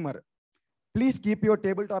the timer, please keep your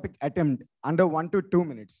table topic attempt under 1 to 2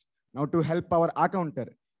 minutes. Now, to help our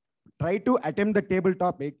accounter, try to attempt the table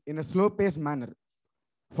topic in a slow-paced manner.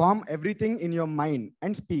 Form everything in your mind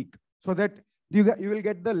and speak so that you will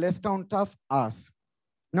get the less count of hours.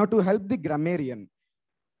 Now, to help the grammarian,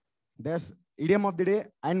 there's idiom of the day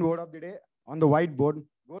and word of the day on the whiteboard.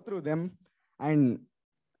 Go through them and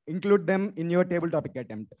include them in your table topic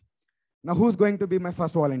attempt. Now, who's going to be my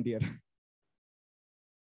first volunteer?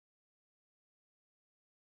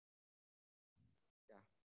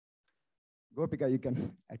 Gopika, you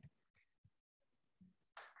can.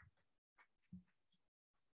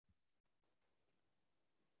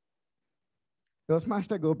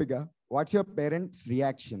 Toastmaster Gopika, what's your parents'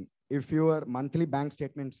 reaction if your monthly bank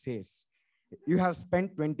statement says you have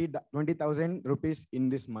spent 20,000 rupees in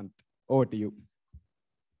this month? Over to you.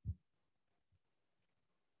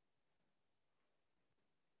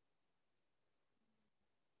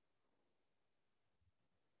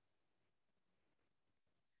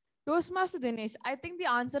 Toastmaster Dinesh, I think the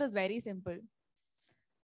answer is very simple.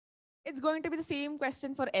 It's going to be the same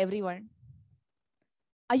question for everyone.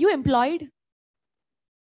 Are you employed?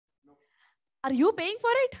 No. Are you paying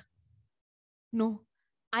for it? No,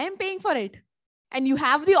 I am paying for it. And you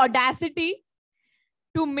have the audacity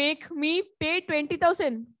to make me pay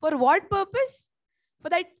 20,000. For what purpose? For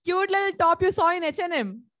that cute little top you saw in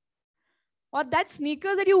H&M? Or that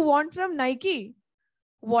sneakers that you want from Nike?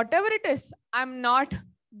 Whatever it is, I'm not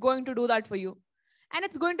going to do that for you. And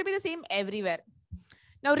it's going to be the same everywhere.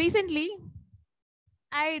 Now, recently,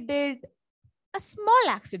 I did a small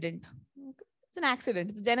accident. It's an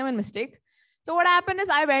accident. It's a genuine mistake. So what happened is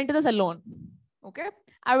I went to the salon. Okay.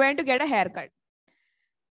 I went to get a haircut.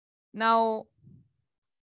 Now,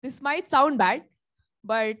 this might sound bad,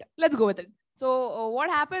 but let's go with it. So what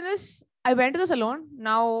happened is I went to the salon.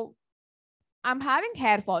 Now, I'm having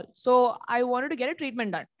hair fall. So I wanted to get a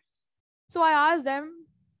treatment done. So I asked them,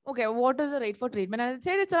 okay, what is the rate for treatment? And they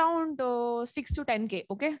said it's around 6 to 10K.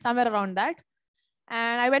 Okay, somewhere around that.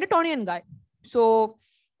 And I went to Tony and Guy. So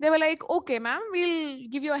they were like, okay, ma'am, we'll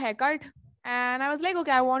give you a haircut. And I was like,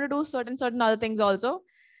 okay, I want to do certain other things also.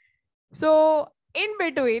 So in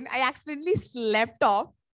between, I accidentally slept off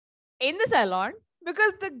in the salon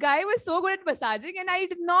because the guy was so good at massaging and I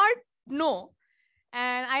did not know.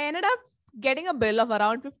 And I ended up getting a bill of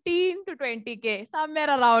around 15 to 20K, somewhere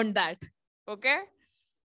around that. Okay.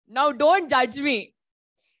 Now don't judge me.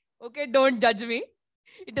 Okay. Don't judge me.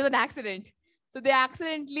 It is an accident. So they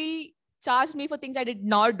accidentally charged me for things I did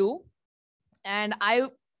not do. And I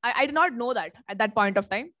did not know that at that point of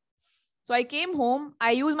time. So I came home.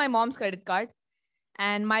 I used my mom's credit card.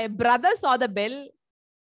 And my brother saw the bill.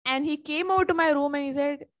 And he came out to my room and he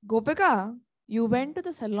said, Gopika, you went to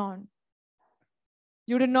the salon.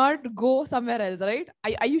 You did not go somewhere else, right?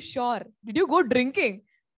 Are you sure? Did you go drinking?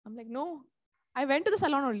 I'm like, no, I went to the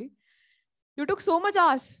salon only. You took so much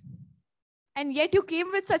hours. And yet you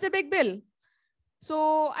came with such a big bill.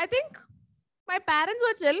 So I think my parents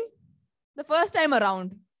were chill the first time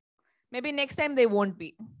around. Maybe next time they won't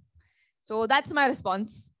be. So that's my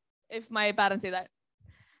response if my parents say that.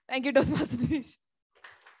 Thank you, Toastmaster Dinesh.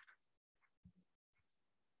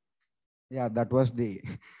 Yeah, that was the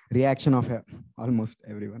reaction of almost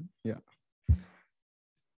everyone. Yeah.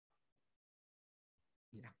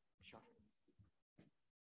 Yeah, sure.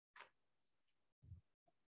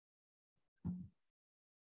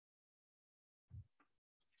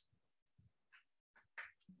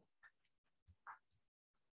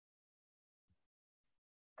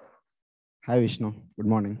 Hi, Vishnu. Good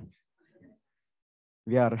morning.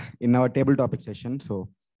 We are in our table topic session. So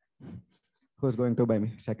who's going to buy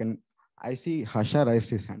me? Second. I see Harsha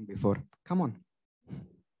raised his hand before. Come on.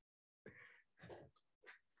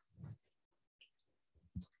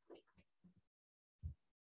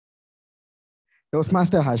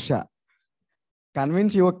 Toastmaster Harsha,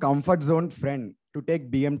 convince your comfort zone friend to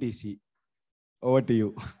take BMTC. Over to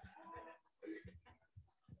you.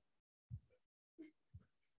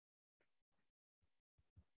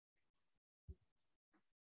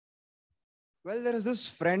 Well, there is this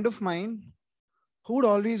friend of mine who would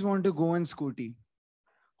always want to go on scooty,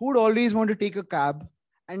 who would always want to take a cab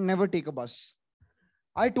and never take a bus.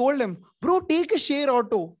 I told him, bro, take a share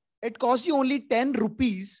auto. It costs you only 10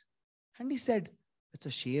 rupees. And he said, it's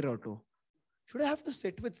a share auto. Should I have to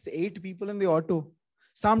sit with 8 people in the auto?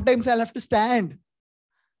 Sometimes I'll have to stand.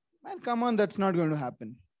 Man, come on, that's not going to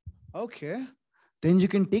happen. Okay, then you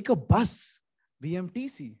can take a bus,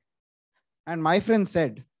 BMTC. And my friend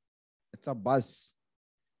said, it's a bus.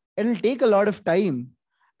 It'll take a lot of time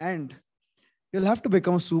and you'll have to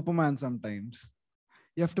become a Superman sometimes.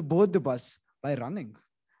 You have to board the bus by running.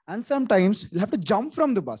 And sometimes you'll have to jump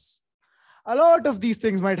from the bus. A lot of these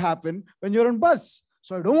things might happen when you're on bus.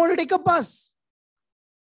 So I don't want to take a bus.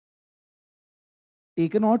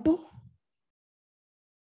 Take an auto.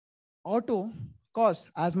 Auto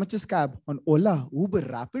costs as much as cab on Ola, Uber,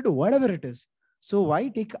 Rapido, whatever it is. So why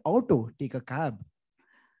take auto? Take a cab.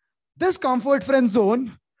 This comfort friend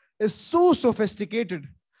zone is so sophisticated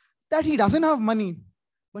that he doesn't have money,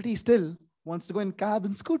 but he still wants to go in cab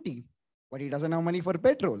and scooty, but he doesn't have money for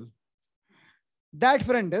petrol. That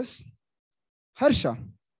friend is Harsha.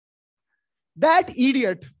 That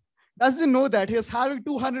idiot doesn't know that he is having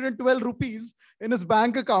 212 rupees in his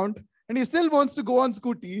bank account and he still wants to go on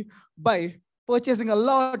scooty by purchasing a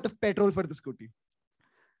lot of petrol for the scooty.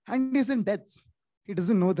 And he's in debts. He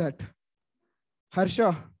doesn't know that.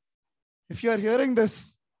 Harsha, if you are hearing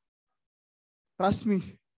this, trust me,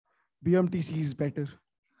 BMTC is better.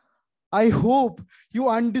 I hope you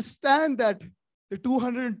understand that the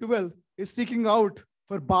 212 is seeking out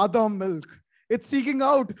for badam milk, It's seeking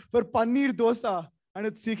out for paneer dosa, and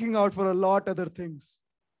it's seeking out for a lot other things.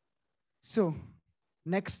 So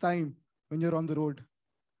next time when you're on the road,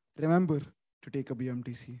 remember to take a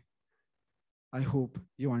BMTC. I hope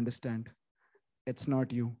you understand. It's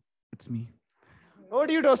not you, it's me. Over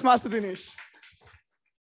to you, Toastmaster Dinesh.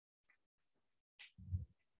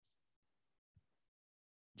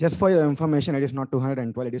 Just for your information, it is not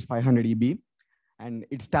 212, it is 500 EB. And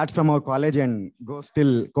it starts from our college and goes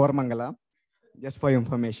till Kormangala, just for your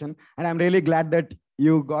information. And I'm really glad that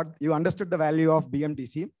you understood the value of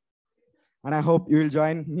BMTC. And I hope you will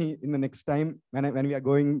join me in the next time when we are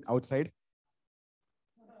going outside.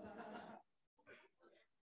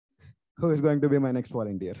 Who is going to be my next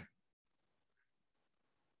volunteer?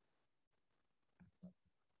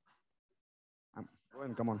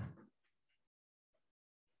 Govind, come on.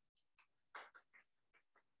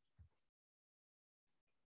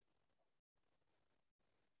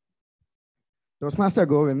 Toastmaster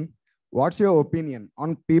Govind, what's your opinion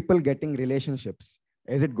on people getting relationships?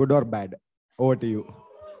 Is it good or bad? Over to you.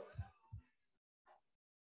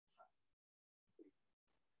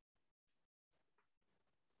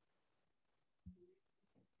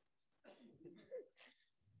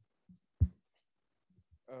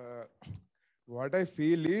 What I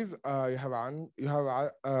feel is you have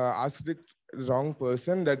asked the wrong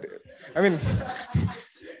person. That I mean,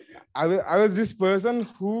 I was this person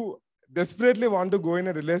who desperately want to go in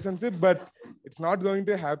a relationship, but it's not going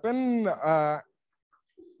to happen. I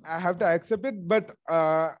have to accept it, but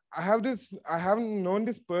I haven't known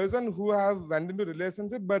this person who have went into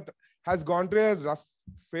relationship, but has gone through a rough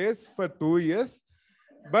phase for 2 years.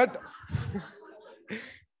 But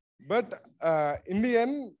in the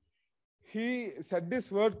end, he said this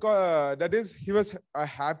word that is, he was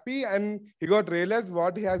happy and he got realized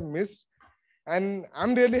what he has missed, and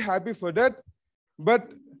I'm really happy for that.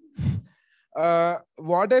 But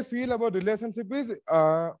what I feel about relationship is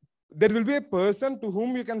there will be a person to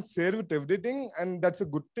whom you can share with everything, and that's a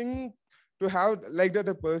good thing to have like that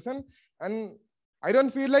a person. And I don't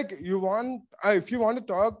feel like you want, if you want to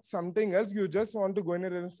talk something else, you just want to go in a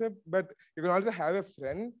relationship, but you can also have a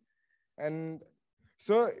friend. And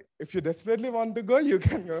so if you desperately want to go, you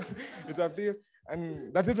can go. It's up to you.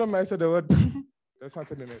 And that's it from my side. Over. That's not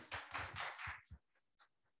it.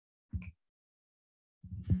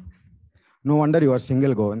 No wonder you are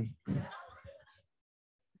single, Govind.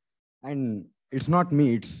 And it's not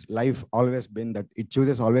me, it's life always been that it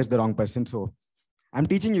chooses always the wrong person. So I'm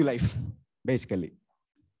teaching you life, basically.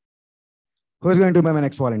 Who's going to be my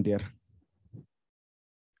next volunteer?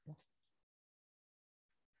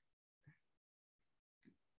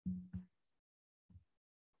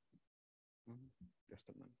 Just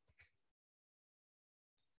a minute.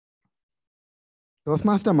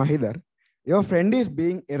 Toastmaster Maheedhar, your friend is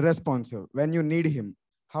being irresponsive when you need him.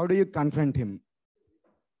 How do you confront him?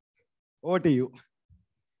 Over to you.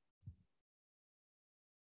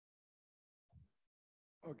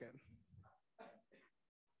 Okay.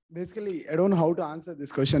 Basically, I don't know how to answer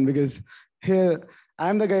this question because here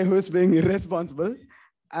I'm the guy who is being irresponsible,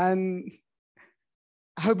 and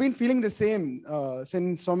I've been feeling the same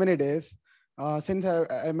since so many days. Since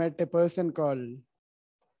I met a person called,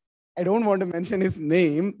 I don't want to mention his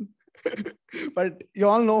name, but you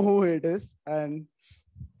all know who it is. And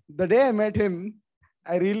the day I met him,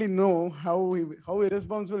 I really know how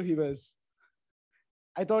irresponsible he was.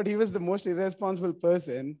 I thought he was the most irresponsible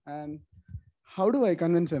person. And how do I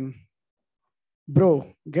convince him?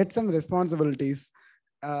 Bro, get some responsibilities.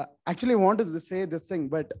 Actually wanted to say this thing,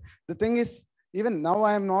 but the thing is, even now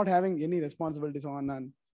I am not having any responsibilities on.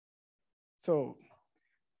 And so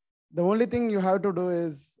the only thing you have to do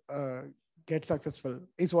is get successful,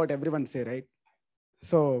 is what everyone say, right?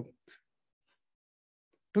 So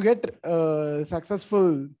to get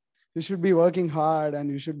successful, you should be working hard, and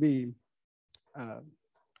you should be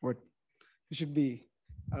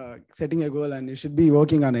setting a goal, and you should be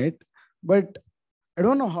working on it. But I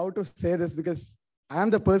don't know how to say this because I am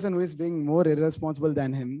the person who is being more irresponsible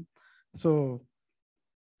than him. So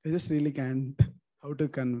I just really can't how to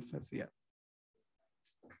confess. Yeah.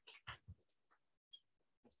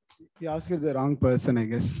 You asked the wrong person, I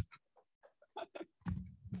guess.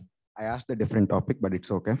 I asked a different topic, but it's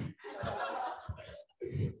okay.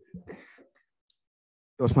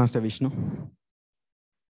 Toastmaster Vishnu.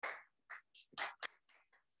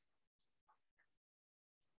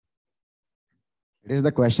 It is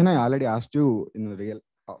the question I already asked you in the real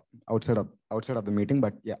outside of the meeting,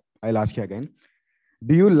 but yeah, I'll ask you again.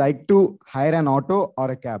 Do you like to hire an auto or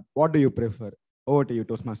a cab? What do you prefer? Over to you,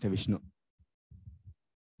 Toastmaster Vishnu.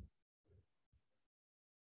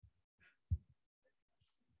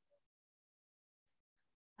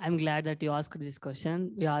 I'm glad that you asked this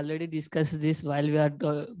question. We already discussed this while we are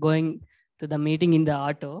going to the meeting in the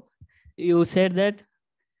auto. You said that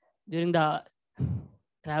during the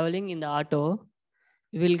traveling in the auto,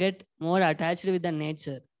 we will get more attached with the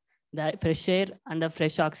nature. The fresh air and the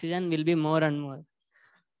fresh oxygen will be more and more.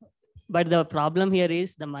 But the problem here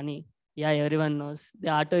is the money. Yeah, everyone knows the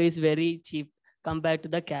auto is very cheap compared to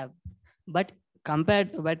the cab. But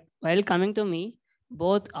while coming to me,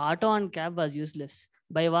 both auto and cab was useless.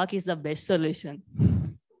 By walk is the best solution.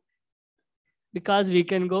 Because we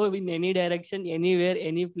can go in any direction, anywhere,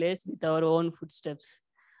 any place with our own footsteps.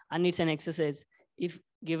 And it's an exercise. If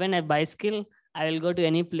given a bicycle, I will go to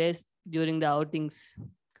any place during the outings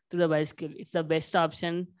to the bicycle. It's the best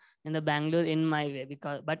option in the Bangalore in my way.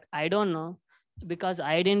 But I don't know, because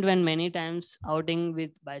I didn't went many times outing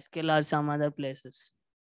with bicycle or some other places.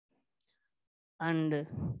 And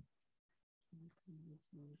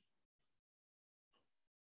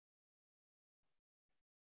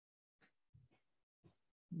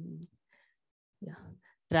yeah,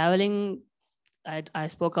 traveling, I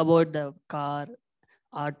spoke about the car,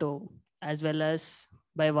 auto, as well as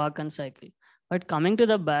by walk and cycle. But coming to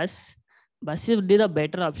the bus would be the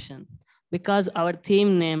better option, because our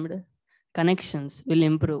theme named connections will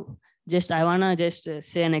improve. I wanna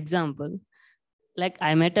say an example. Like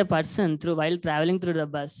I met a person while traveling through the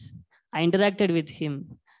bus. I interacted with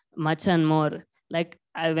him much and more. Like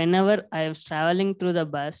whenever I was traveling through the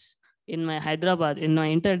bus in my Hyderabad, in my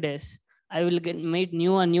inter days, I will meet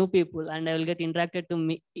new people, and I will get interacted to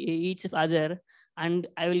meet each other, and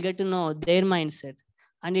I will get to know their mindset,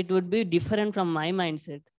 and it would be different from my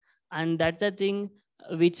mindset. And that's the thing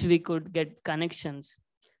which we could get connections.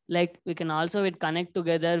 Like we can also connect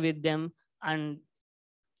together with them and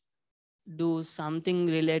do something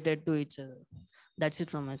related to each other. That's it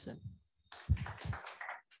from my side.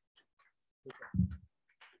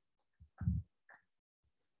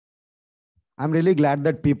 I'm really glad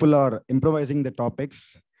that people are improvising the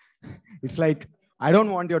topics. It's like, I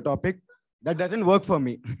don't want your topic. That doesn't work for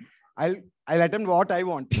me. I'll attempt what I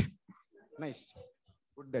want. Nice.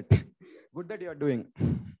 Good that you're doing.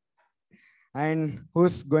 And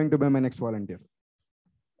who's going to be my next volunteer?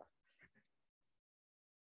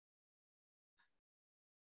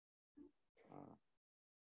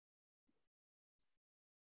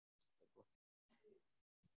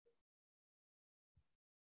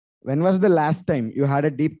 When was the last time you had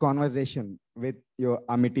a deep conversation with your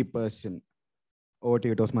Amity person? Over to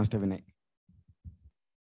you, Toastmaster Vinay.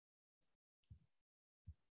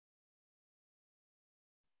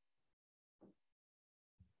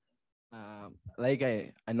 Like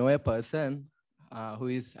I know a person who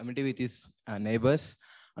is Amity with his neighbors,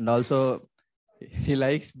 and also he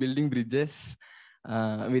likes building bridges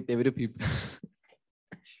with every people,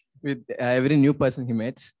 with every new person he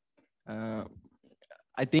meets.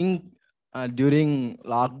 I think during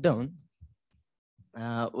lockdown,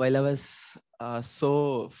 while I was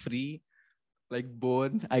so free, like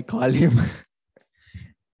bored, I call him.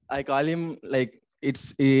 I call him like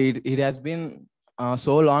it has been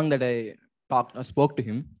so long that I spoke to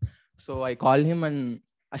him. So I called him and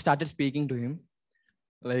I started speaking to him.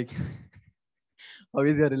 Like, how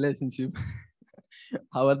is your relationship?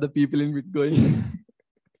 How are the people in it going?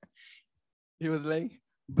 He was like,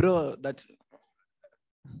 bro, that's.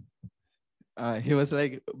 He was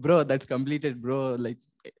like, bro, that's completed, bro. Like,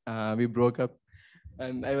 we broke up,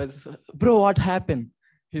 and I was, bro, what happened?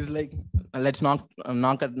 He's like, let's not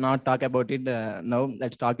talk about it now.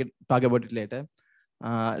 Let's talk about it later.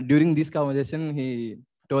 During this conversation, he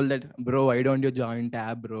told that, bro, why don't you join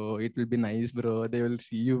tab, bro? It will be nice, bro. They will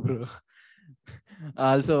see you, bro.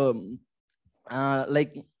 Also,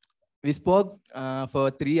 like we spoke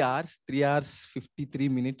for 3 hours, 53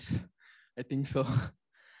 minutes, I think so.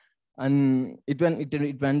 And it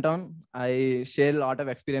went on. I shared a lot of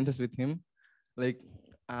experiences with him. Like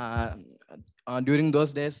during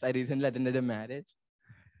those days, I recently attended a marriage.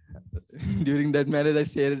 During that marriage,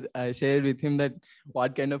 I shared with him that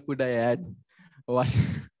what kind of food I had,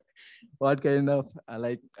 what kind of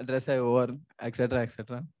like dress I wore, etc.,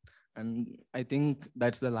 etc. And I think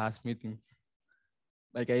that's the last meeting.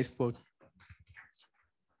 Like I spoke.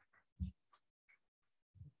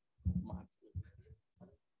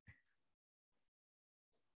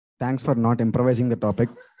 Thanks for not improvising the topic,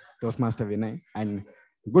 Toastmaster Vinay, and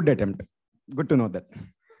good attempt. Good to know that.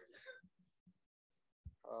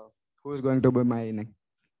 Who is going to be my next?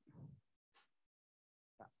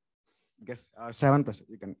 Guess Shravan Prasad,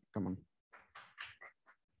 you can come on.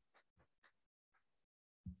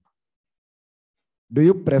 Do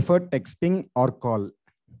you prefer texting or call?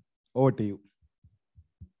 Over to you.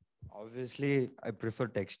 Obviously, I prefer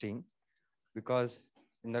texting because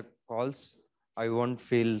in the calls, I won't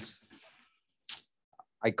feel,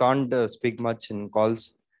 I can't speak much in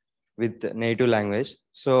calls with native language.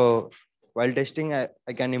 So while testing, I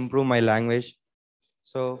can improve my language.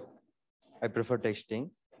 So I prefer texting.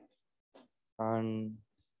 And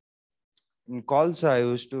in calls, I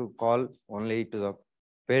used to call only to the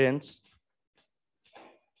parents.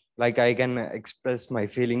 Like I can express my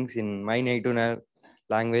feelings in my native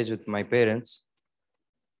language with my parents.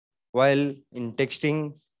 While in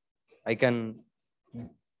texting, I can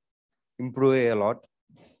improve a lot.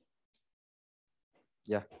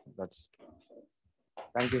 Yeah, that's it.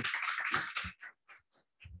 Thank you.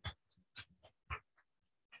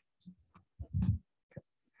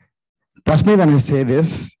 Trust me when I say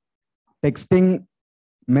this, texting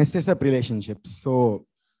messes up relationships. So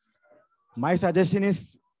my suggestion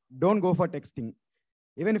is don't go for texting.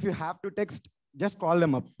 Even if you have to text, just call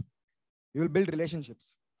them up. You will build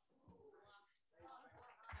relationships.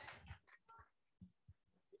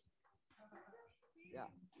 Yeah,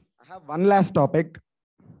 I have one last topic.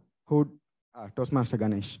 Toastmaster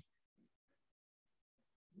Ganesh.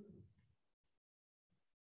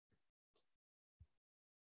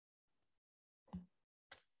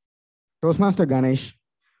 Toastmaster Ganesh,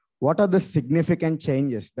 what are the significant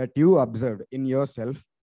changes that you observed in yourself,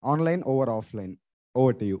 online over offline?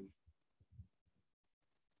 Over to you.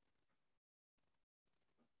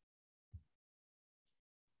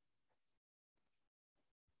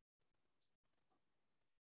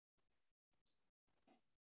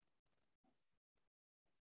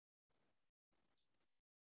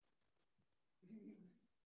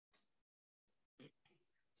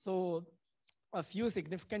 So a few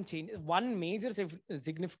significant changes. One major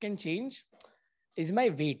significant change is my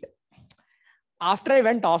weight. After I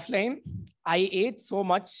went offline, I ate so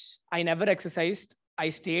much. I never exercised. I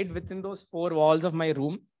stayed within those four walls of my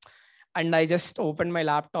room and I just opened my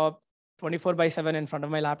laptop 24/7 in front of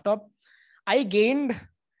my laptop. I gained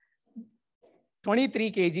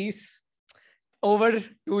 23 kgs over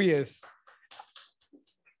 2 years.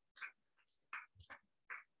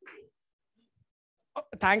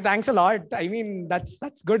 Thanks a lot. I mean, that's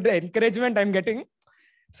good encouragement I'm getting.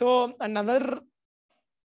 So another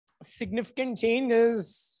significant change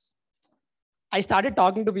is I started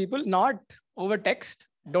talking to people, not over text.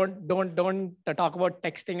 Don't talk about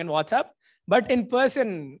texting and WhatsApp, but in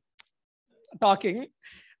person talking.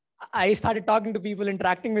 I started talking to people,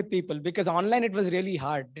 interacting with people, because online it was really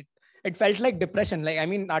hard. It felt like depression. Like, I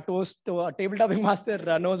mean, our table topic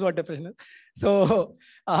master knows what depression is. So,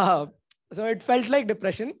 so it felt like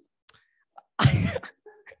depression.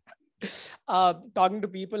 Talking to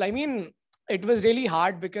people, I mean, it was really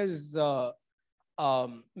hard because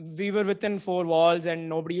we were within four walls and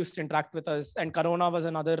nobody used to interact with us. And Corona was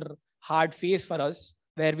another hard phase for us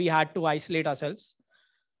where we had to isolate ourselves.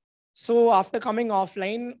 So after coming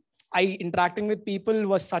offline, interacting with people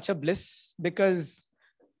was such a bliss because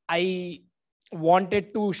I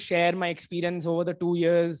wanted to share my experience over the 2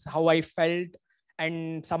 years, how I felt,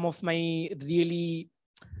 and some of my really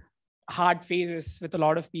hard phases with a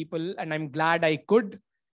lot of people. And I'm glad I could,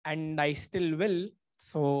 and I still will.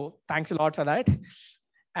 So thanks a lot for that.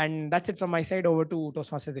 And that's it from my side. Over to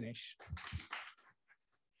Toastmaster Dinesh.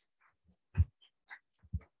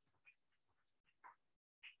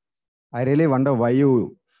 I really wonder why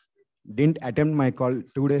you didn't attempt my call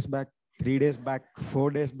 2 days back, 3 days back,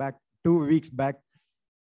 4 days back, 2 weeks back.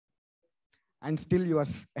 And still you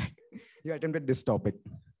attempted this topic.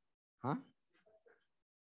 Huh?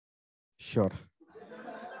 Sure.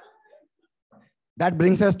 That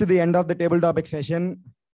brings us to the end of the table topic session.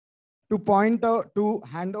 To point out,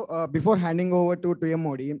 before handing over to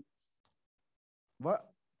TMOD,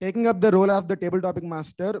 taking up the role of the table topic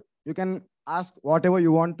master, you can ask whatever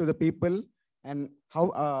you want to the people, and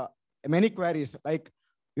how many queries. Like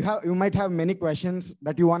you might have many questions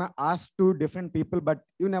that you want to ask to different people, but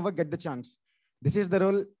you never get the chance. This is the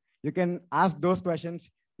role. You can ask those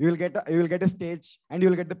questions. You will get a stage, and you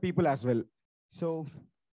will get the people as well. So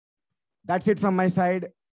that's it from my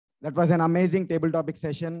side. That was an amazing table topic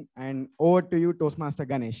session. And over to you, Toastmaster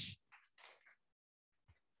Ganesh.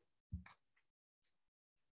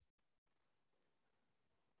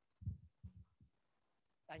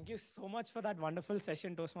 Thank you so much for that wonderful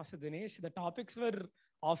session, Toastmaster Dinesh. The topics were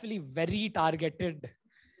awfully very targeted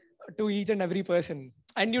to each and every person.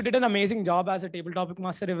 And you did an amazing job as a table topic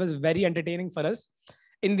master. It was very entertaining for us.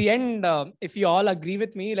 In the end, if you all agree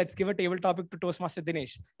with me, let's give a table topic to Toastmaster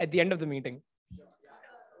Dinesh at the end of the meeting.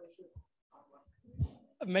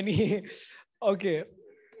 Okay.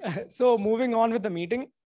 So moving on with the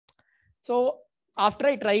meeting. So after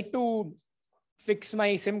I tried to fix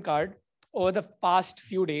my SIM card over the past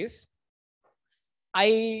few days,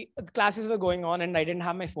 the classes were going on and I didn't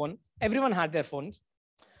have my phone. Everyone had their phones.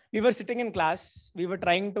 We were sitting in class. We were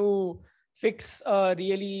trying to fix a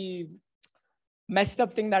really messed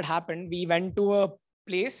up thing that happened. We went to a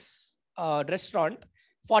place, a restaurant.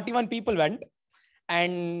 41 people went,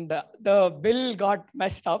 and the bill got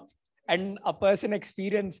messed up, and a person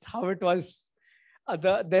experienced how it was.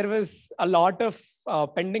 There was a lot of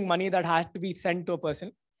pending money that had to be sent to a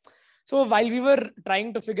person. So while we were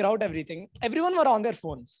trying to figure out everything, everyone were on their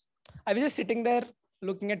phones. I was just sitting there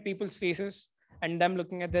looking at people's faces and them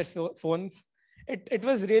looking at their phones. It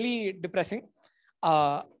was really depressing.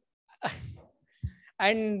 And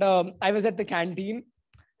I was at the canteen.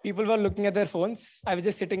 People were looking at their phones. I was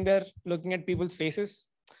just sitting there looking at people's faces.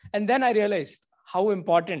 And then I realized how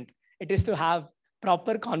important it is to have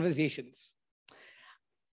proper conversations.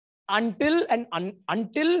 Until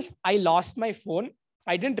I lost my phone,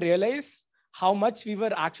 I didn't realize how much we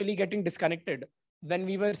were actually getting disconnected when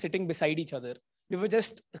we were sitting beside each other. We were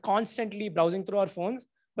just constantly browsing through our phones,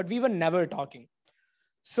 but we were never talking.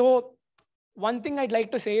 So one thing I'd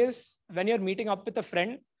like to say is, when you're meeting up with a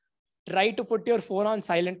friend, try to put your phone on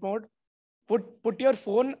silent mode. Put your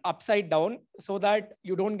phone upside down so that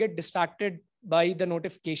you don't get distracted by the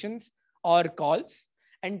notifications or calls,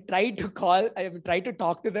 and try to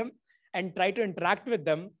talk to them and try to interact with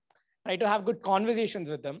them. Try to have good conversations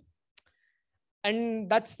with them. And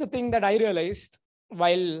that's the thing that I realized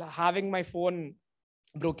while having my phone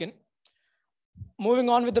broken. Moving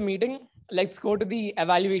on with the meeting, let's go to the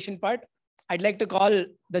evaluation part. I'd like to call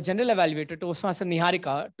the general evaluator, Toastmaster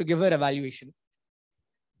Niharika, to give her evaluation.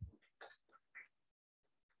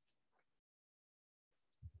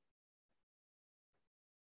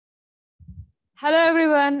 Hello,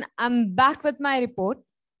 everyone. I'm back with my report.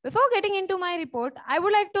 Before getting into my report, I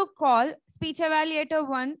would like to call Speech Evaluator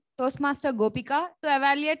 1, Toastmaster Gopika, to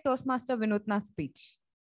evaluate Toastmaster Vinuthna's speech.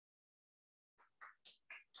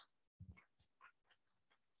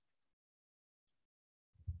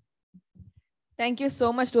 Thank you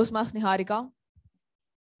so much, Toastmaster Niharika.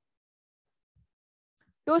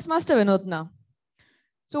 Toastmaster Vinuthna.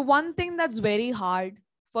 So one thing that's very hard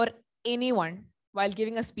for anyone while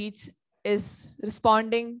giving a speech is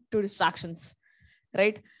responding to distractions,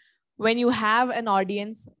 right? When you have an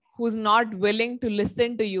audience who's not willing to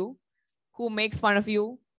listen to you, who makes fun of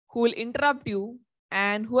you, who will interrupt you,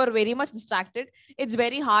 and who are very much distracted, it's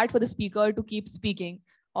very hard for the speaker to keep speaking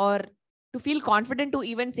or to feel confident to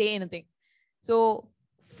even say anything. So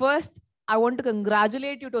first, I want to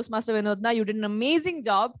congratulate you, Toastmaster Vinuthna. You did an amazing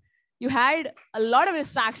job. You had a lot of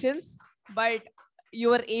distractions, but you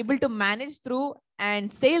were able to manage through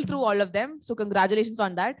and sail through all of them. So congratulations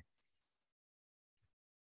on that.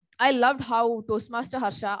 I loved how Toastmaster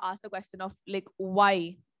Harsha asked the question of like,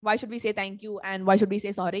 why should we say thank you and why should we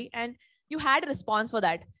say sorry? And you had a response for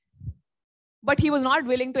that, but he was not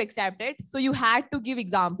willing to accept it. So you had to give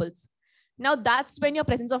examples. Now that's when your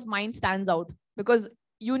presence of mind stands out, because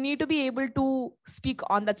you need to be able to speak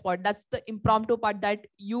on that spot. That's the impromptu part that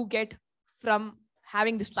you get from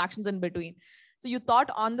having distractions in between. So you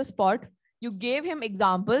thought on the spot, you gave him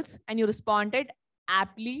examples and you responded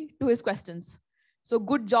aptly to his questions. So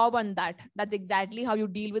good job on that. That's exactly how you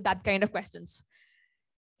deal with that kind of questions.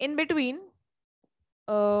 In between,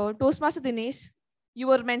 Toastmaster Dinesh, you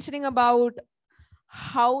were mentioning about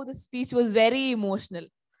how the speech was very emotional.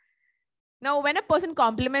 Now, when a person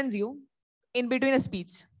compliments you in between a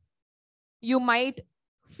speech, you might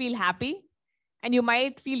feel happy and you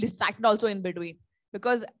might feel distracted also in between,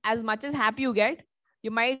 because as much as happy you get, you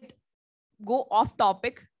might go off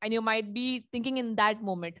topic and you might be thinking in that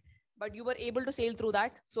moment, but you were able to sail through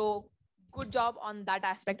that. So good job on that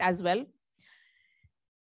aspect as well.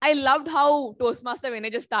 I loved how Toastmaster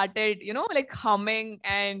Vinay just started, like humming,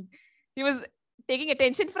 and he was taking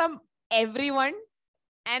attention from everyone.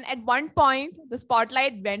 And at one point, the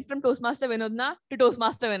spotlight went from Toastmaster Vinuthna to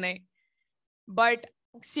Toastmaster Vinay. But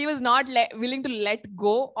she was not willing to let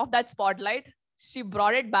go of that spotlight. She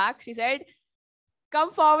brought it back. She said,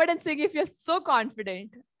 come forward and sing if you're so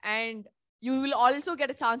confident. And you will also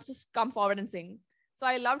get a chance to come forward and sing. So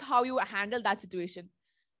I loved how you handled that situation.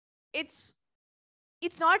 It's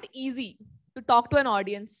not easy to talk to an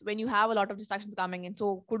audience when you have a lot of distractions coming in.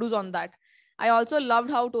 So kudos on that. I also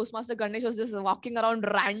loved how Toastmaster Ganesh was just walking around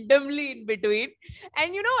randomly in between.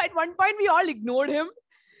 And, at one point we all ignored him.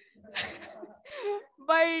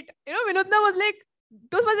 But, Vinuthna was like,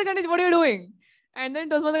 Toastmaster Ganesh, what are you doing? And then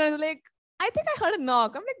Toastmaster Ganesh was like, I think I heard a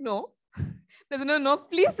knock. I'm like, no, there's no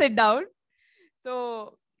knock. Please sit down.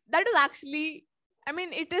 So that was actually, I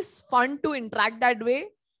mean, it is fun to interact that way.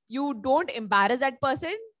 You don't embarrass that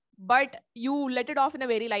person, but you let it off in a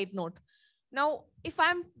very light note. Now, if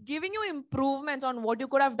I'm giving you improvements on what you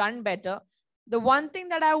could have done better, the one thing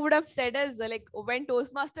that I would have said is like when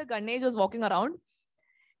Toastmaster Ganesh was walking around,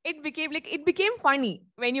 it became funny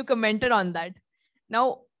when you commented on that.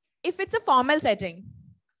 Now, if it's a formal setting,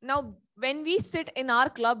 now when we sit in our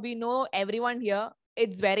club, we know everyone here,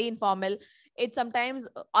 it's very informal. It's sometimes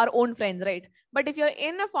our own friends, right? But if you're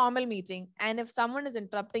in a formal meeting and if someone is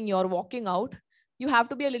interrupting you or walking out, you have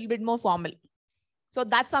to be a little bit more formal. So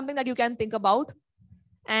that's something that you can think about.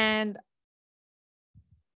 And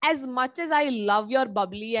as much as I love your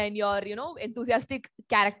bubbly and your, enthusiastic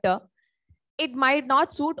character, it might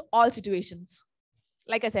not suit all situations.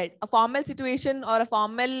 Like I said, a formal situation or a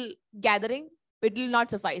formal gathering, it will not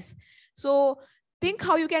suffice. So think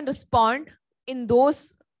how you can respond in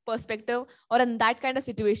those perspective or in that kind of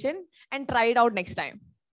situation and try it out next time.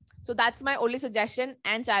 So that's my only suggestion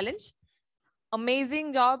and challenge.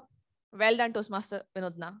 Amazing job. Well done, Toastmaster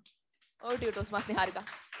Vinuthna. Over to you, Toastmaster Niharika.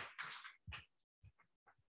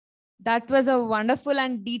 That was a wonderful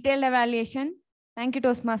and detailed evaluation. Thank you,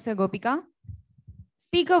 Toastmaster Gopika.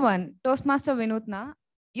 Speaker 1, Toastmaster Vinuthna,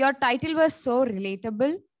 your title was so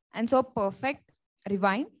relatable and so perfect.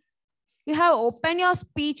 Rewind. You have opened your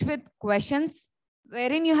speech with questions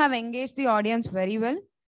wherein you have engaged the audience very well.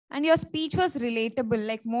 And your speech was relatable.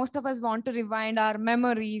 Like most of us want to rewind our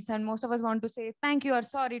memories and most of us want to say thank you or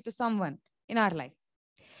sorry to someone in our life.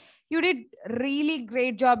 You did really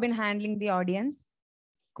great job in handling the audience.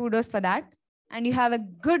 Kudos for that. And you have a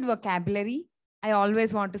good vocabulary. I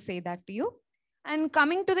always want to say that to you. And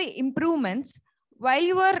coming to the improvements, while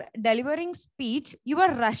you were delivering speech, you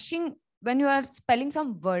were rushing when you are spelling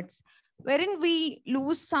some words, wherein we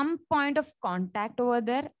lose some point of contact over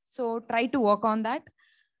there. So try to work on that.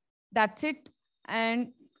 That's it.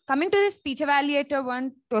 And coming to the speech evaluator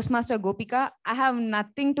 1, Toastmaster Gopika, I have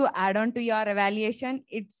nothing to add on to your evaluation.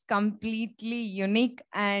 It's completely unique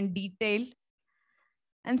and detailed.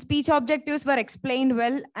 And speech objectives were explained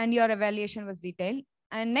well and your evaluation was detailed.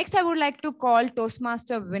 And next, I would like to call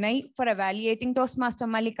Toastmaster Vinay for evaluating Toastmaster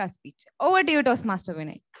Mallika's speech. Over to you, Toastmaster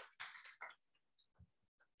Vinay.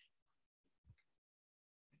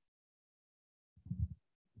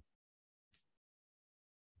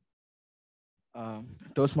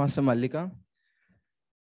 Toastmaster Mallika,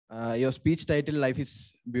 your speech title, Life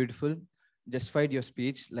is Beautiful, justified your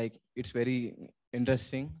speech. Like, it's very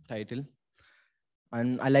interesting title.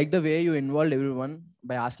 And I like the way you involved everyone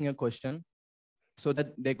by asking a question so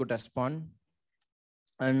that they could respond.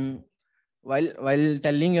 And while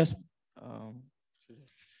telling your, should I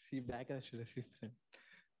see back or should I see front?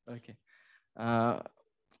 Okay.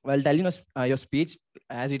 While telling us your speech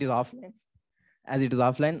as it is offline,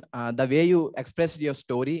 the way you expressed your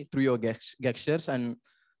story through your gestures and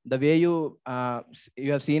the way you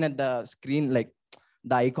have seen at the screen, like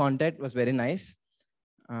the eye contact was very nice.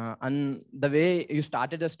 And the way you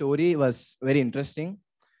started the story was very interesting.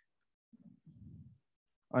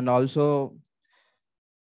 And also,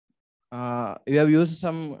 you have used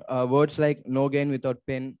some words like no gain without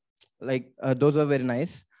pain. Like those are very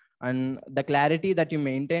nice. And the clarity that you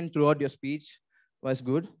maintained throughout your speech was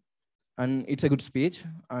good. And it's a good speech.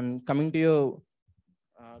 And coming to your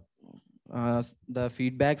the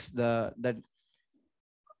feedbacks,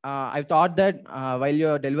 I thought that while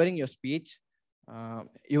you're delivering your speech,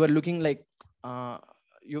 you were looking like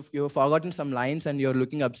you've forgotten some lines and you're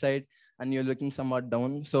looking upside and you're looking somewhat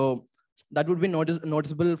down. So that would be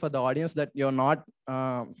noticeable for the audience that you're not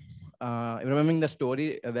remembering the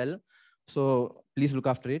story well. So please look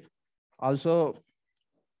after it. Also,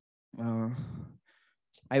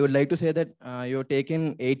 I would like to say that you've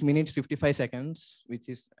taken 8 minutes, 55 seconds, which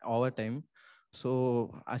is overtime.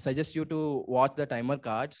 So I suggest you to watch the timer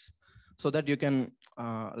cards so that you can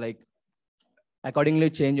like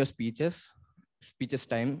accordingly change your speeches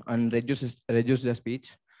time and reduce the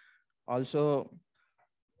speech. Also,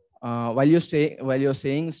 while you're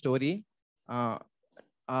saying story,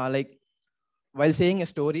 like while saying a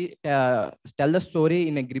story, tell the story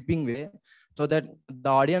in a gripping way so that the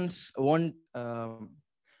audience won't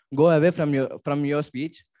go away from your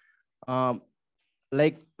speech.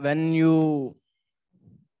 Like when you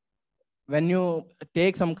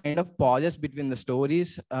take some kind of pauses between the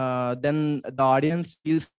stories, then the audience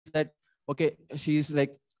feels that, okay, she's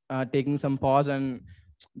like taking some pause and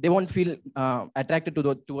they won't feel attracted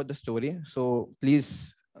toward the story. So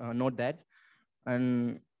please note that.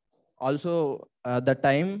 And also the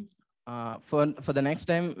time for the next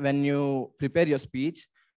time when you prepare your speech,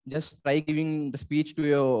 just try giving the speech to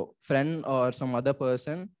your friend or some other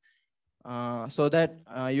person so that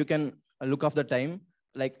you can look off the time,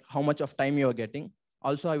 like how much of time you are getting.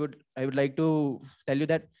 Also, I would like to tell you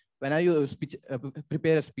that whenever you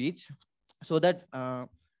prepare a speech, so that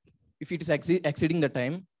if it is exceeding the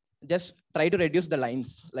time, just try to reduce the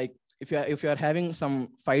lines. Like if you are having some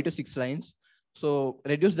 5 to 6 lines, so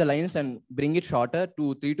reduce the lines and bring it shorter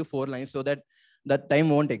to 3 to 4 lines, so that that time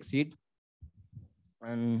won't exceed.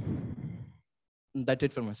 And that's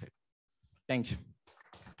it from my side. Thank you.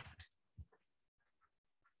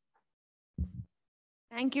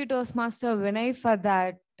 Thank you, Toastmaster Vinay, for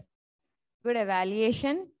that good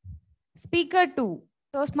evaluation. Speaker 2,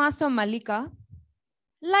 Toastmaster Mallika.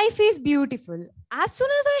 Life is beautiful. As soon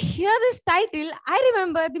as I hear this title, I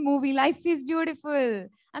remember the movie Life is Beautiful.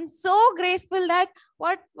 I'm so graceful that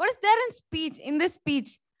what is there in speech, in this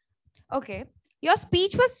speech? Okay, your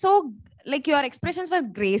speech was so, like your expressions were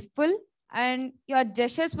graceful and your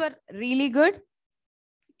gestures were really good.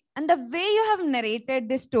 And the way you have narrated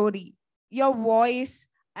this story, your voice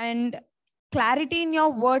and clarity in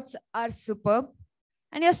your words are superb.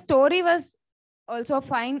 And your story was also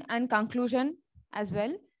fine and conclusion as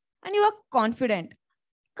well. And you are confident.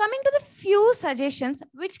 Coming to the few suggestions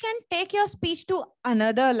which can take your speech to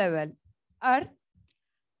another level are,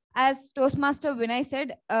 as Toastmaster Vinay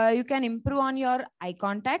said, you can improve on your eye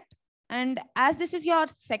contact. And as this is your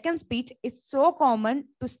second speech, it's so common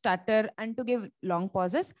to stutter and to give long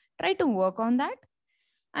pauses. Try to work on that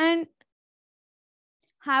and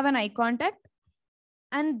have an eye contact.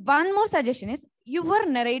 And one more suggestion is, you were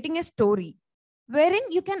narrating a story wherein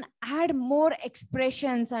you can add more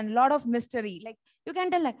expressions and a lot of mystery. Like you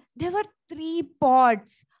can tell that there were 3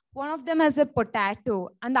 pots. One of them has a potato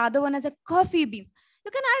and the other one has a coffee bean.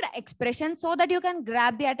 You can add expressions so that you can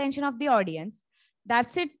grab the attention of the audience.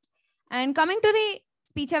 That's it. And coming to the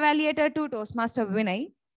speech evaluator to Toastmaster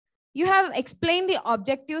Vinay, you have explained the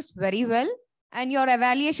objectives very well and your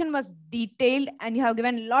evaluation was detailed and you have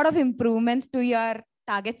given a lot of improvements to your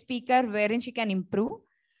target speaker wherein she can improve.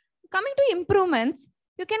 Coming to improvements,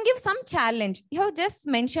 you can give some challenge. You have just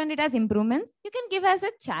mentioned it as improvements. You can give as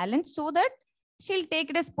a challenge so that she'll take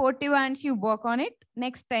it as sportive and she'll work on it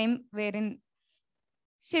next time wherein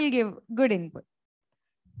she'll give good input.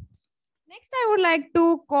 Next, I would like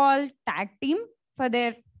to call tag team for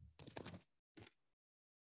their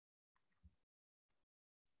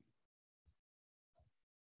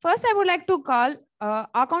first. I would like to call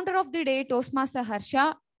our counter of the day, Toastmaster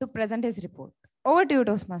Harsha, to present his report. Over to you,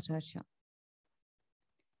 Toastmaster Harsha.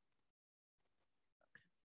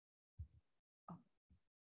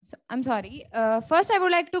 So, I'm sorry. First, I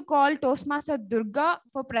would like to call Toastmaster Durga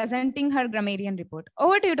for presenting her grammarian report.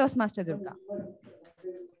 Over to you, Toastmaster Durga.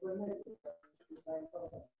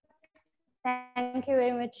 Thank you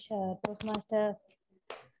very much, Toastmaster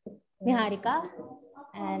Niharika.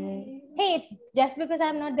 And hey, it's just because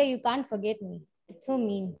I'm not there, you can't forget me. It's so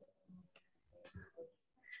mean.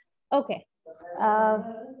 Okay.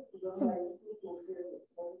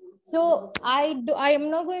 So I am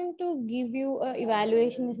not going to give you an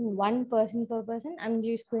evaluation in one person per person. I'm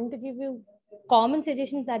just going to give you common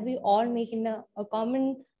suggestions that we all make in a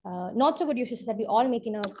common, not so good uses that we all make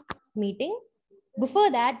in a meeting.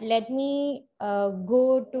 Before that, let me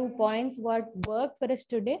go to points what worked for us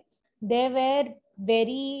today. There were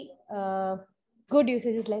very good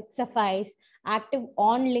usages like suffice, active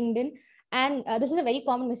on LinkedIn. And this is a very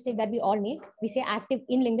common mistake that we all make. We say active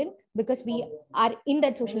in LinkedIn because we are in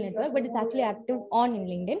that social network, but it's actually active on in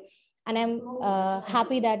LinkedIn. And I'm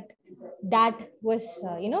happy that that was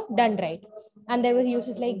done right. And there was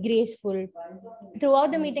uses like graceful.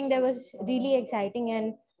 Throughout the meeting, there was really exciting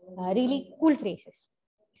and really cool phrases.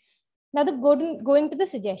 Now going to the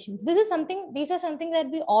suggestions. These are something that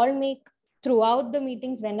we all make throughout the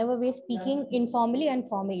meetings whenever we're speaking informally and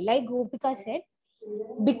formally. Like Gopika said,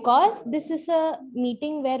 because this is a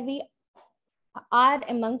meeting where we are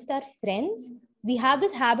amongst our friends, we have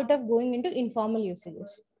this habit of going into informal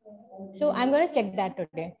usages. So I'm going to check that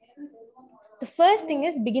today. The first thing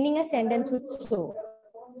is beginning a sentence with so.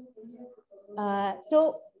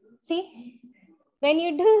 So see, when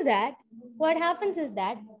you do that, what happens is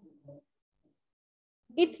that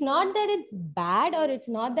it's not that it's bad or it's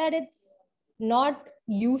not that it's not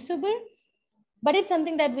usable, but it's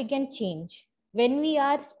something that we can change. When we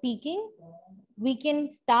are speaking, we can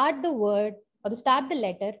start the word or start the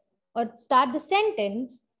letter or start the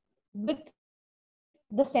sentence with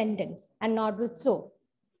the sentence and not with so.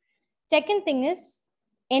 Second thing is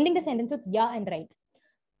ending the sentence with yeah and right.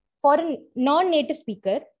 For a non-native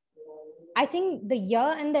speaker, I think the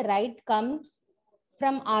yeah and the right comes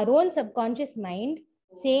from our own subconscious mind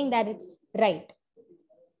saying that it's right.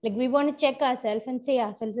 Like we want to check ourselves and say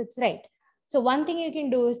ourselves it's right. So one thing you can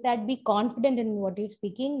do is that be confident in what you're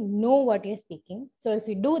speaking, know what you're speaking. So if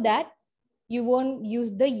you do that, you won't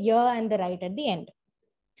use the yeah and the right at the end.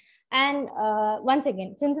 And once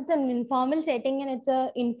again, since it's an informal setting and it's an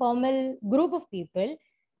informal group of people,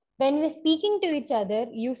 when we're speaking to each other,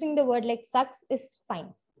 using the word like sucks is fine.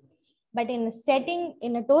 But in a setting,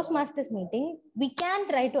 in a Toastmasters meeting, we can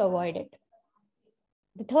try to avoid it.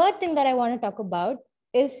 The third thing that I want to talk about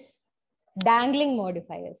is dangling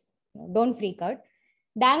modifiers. Don't freak out.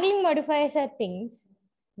 Dangling modifiers are things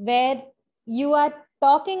where you are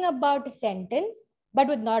talking about a sentence, but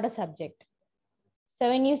with not a subject. So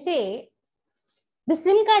when you say, the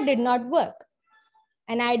SIM card did not work,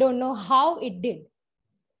 and I don't know how it did,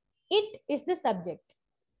 it is the subject.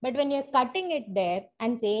 But when you're cutting it there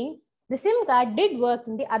and saying, the SIM card did work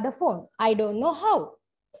in the other phone, I don't know how.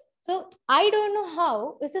 So I don't know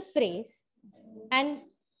how is a phrase, and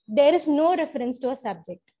there is no reference to a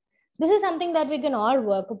subject. This is something that we can all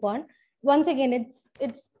work upon. Once again,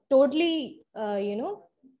 it's totally,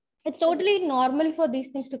 it's totally normal for these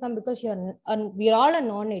things to come because we're all a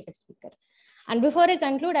non-native speaker. And before I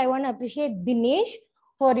conclude, I want to appreciate Dinesh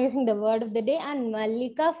for using the word of the day and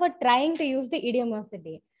Mallika for trying to use the idiom of the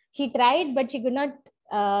day. She tried, but she could not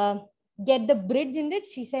get the bridge in it.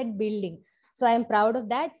 She said building. So I am proud of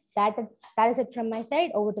that. That is it from my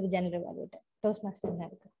side. Over to the general evaluator, Toastmaster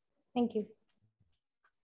Niharika. Thank you.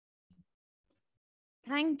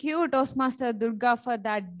 Thank you, Toastmaster Durga, for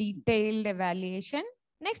that detailed evaluation.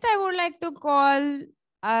 Next, I would like to call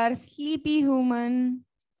our sleepy human,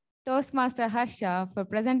 Toastmaster Harsha, for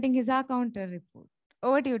presenting his counter report.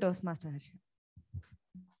 Over to you, Toastmaster Harsha.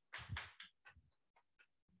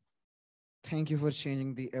 Thank you for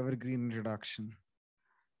changing the evergreen introduction.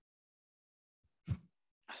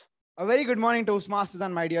 A very good morning, Toastmasters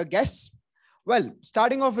and my dear guests. Well,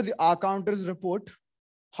 starting off with the R counters report,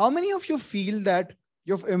 how many of you feel that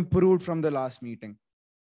you've improved from the last meeting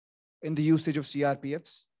in the usage of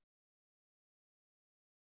CRPFs?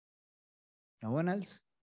 No one else?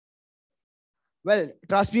 Well,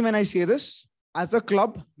 trust me when I say this, as a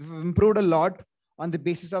club, we've improved a lot on the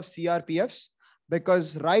basis of CRPFs,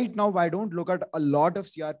 because right now I don't look at a lot of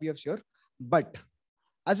CRPFs here, but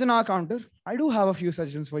as an R counter, I do have a few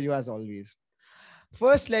suggestions for you as always.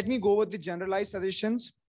 First, let me go with the generalized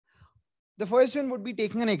suggestions. The first one would be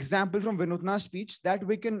taking an example from Vinuthna's speech that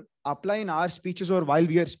we can apply in our speeches or while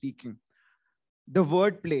we are speaking. The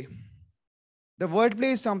wordplay. The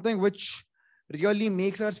wordplay is something which really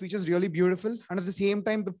makes our speeches really beautiful. And at the same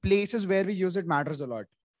time, the places where we use it matters a lot.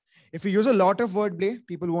 If we use a lot of wordplay,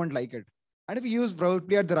 people won't like it. And if we use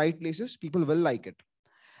wordplay at the right places, people will like it.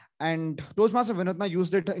 And Toastmaster Vinuthna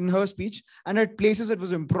used it in her speech, and at places it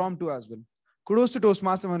was impromptu as well. Kudos to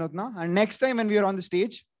Toastmaster Vinuthna. And next time when we are on the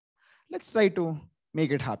stage, let's try to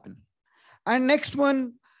make it happen. And next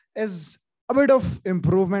one is a bit of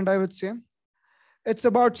improvement, I would say. It's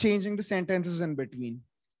about changing the sentences in between.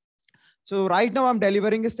 So right now I'm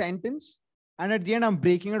delivering a sentence, and at the end I'm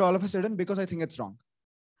breaking it all of a sudden because I think it's wrong.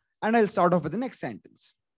 And I'll start off with the next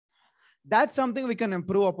sentence. That's something we can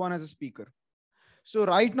improve upon as a speaker. So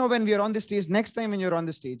right now when we are on the stage, next time when you're on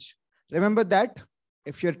the stage, remember that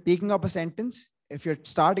if you're taking up a sentence, if you're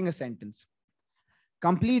starting a sentence,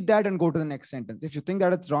 complete that and go to the next sentence. If you think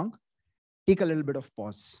that it's wrong, take a little bit of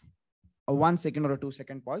pause, a 1 second or a 2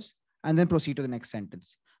 second pause, and then proceed to the next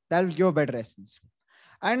sentence. That will give a better essence.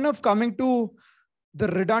 And now coming to the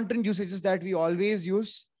redundant usages that we always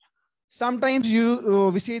use, sometimes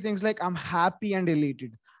we say things like, I'm happy and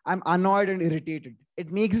elated. I'm annoyed and irritated.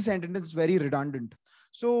 It makes the sentence very redundant.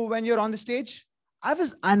 So when you're on the stage, I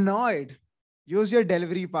was annoyed. Use your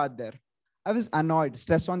delivery part there. I was annoyed.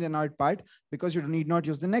 Stress on the annoyed part because you need not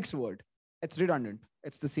use the next word. It's redundant.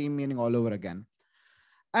 It's the same meaning all over again.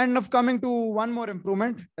 And of coming to one more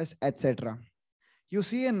improvement is etc. You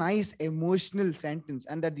see a nice emotional sentence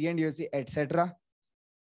and at the end you say etc.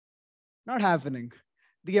 Not happening.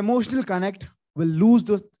 The emotional connect will lose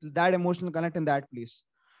that emotional connect in that place.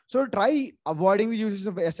 So try avoiding the uses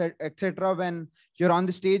of etc. when you're on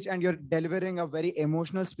the stage and you're delivering a very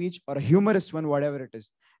emotional speech or a humorous one, whatever it is.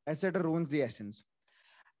 Etc. ruins the essence.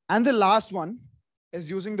 And the last one is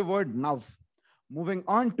using the word now. Moving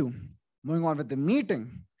on with the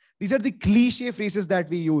meeting. These are the cliche phrases that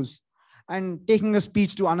we use. And taking a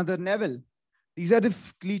speech to another level. These are the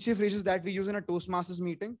cliche phrases that we use in a Toastmasters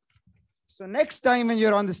meeting. So next time when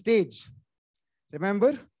you're on the stage,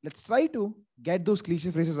 remember, let's try to get those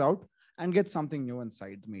cliche phrases out and get something new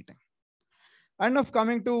inside the meeting. And of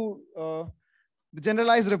coming to the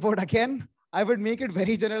generalized report again, I would make it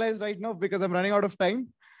very generalized right now because I'm running out of time.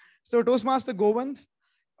 So Toastmaster Govind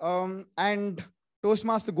and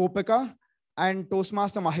Toastmaster Gopika and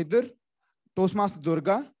Toastmaster Maheedhar, Toastmaster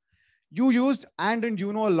Durga. You used and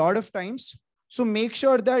you know a lot of times. So make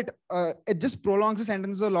sure that it just prolongs the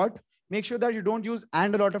sentences a lot. Make sure that you don't use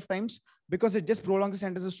and a lot of times because it just prolongs the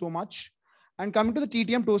sentences so much. And coming to the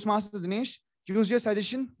TTM Toastmaster Dinesh, use your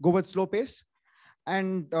suggestion, go with slow pace.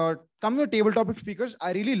 And coming to table topic speakers,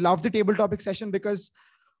 I really love the table topic session because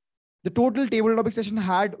the total table topic session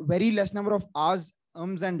had very less number of hours,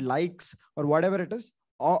 and likes or whatever it is.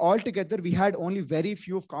 Altogether, we had only very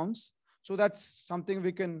few of counts. So that's something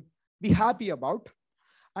we can be happy about.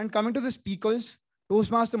 And coming to the speakers,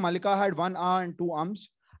 Toastmaster Mallika had 1 hour and 2 arms.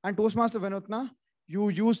 And Toastmaster Vinuthna, you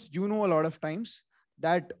used a lot of times.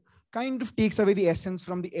 That kind of takes away the essence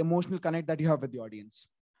from the emotional connect that you have with the audience.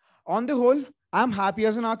 On the whole, I'm happy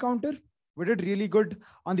as an hour counter. We did really good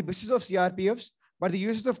on the basis of CRPFs, but the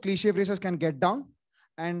uses of cliche phrases can get down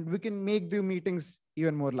and we can make the meetings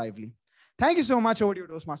even more lively. Thank you so much. Over to you,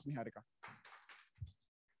 Toastmaster Niharika.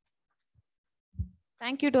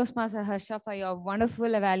 Thank you, Toastmaster Harsha, for your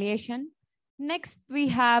wonderful evaluation. Next, we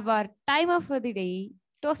have our timer for the day,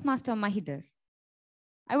 Toastmaster Maheedhar.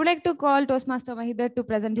 I would like to call Toastmaster Maheedhar to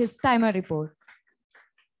present his timer report.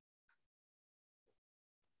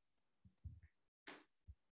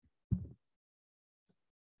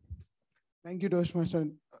 Thank you, Toastmaster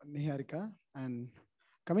Niharika. And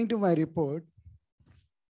coming to my report,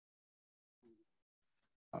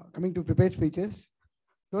 coming to prepared speeches,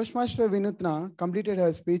 Toastmaster Vinuthna completed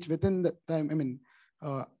her speech within the time,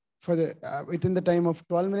 within the time of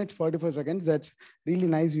 12 minutes, 44 seconds. That's really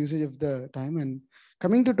nice usage of the time. And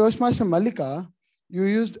coming to Toastmaster Mallika, you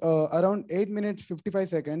used around 8 minutes, 55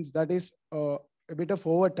 seconds. That is a bit of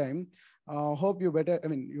overtime. Hope you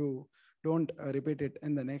you don't repeat it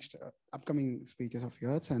in the next upcoming speeches of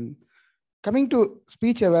yours. And coming to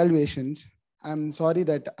speech evaluations, I'm sorry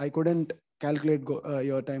that I couldn't calculate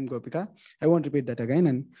your time, Gopika. I won't repeat that again.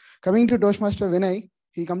 And coming to Toastmaster Vinay,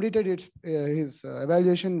 he completed his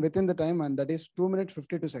evaluation within the time, and that is 2 minutes,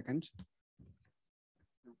 52 seconds.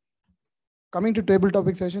 Coming to table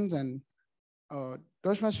topic sessions, and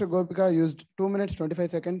Toastmaster Gopika used 2 minutes,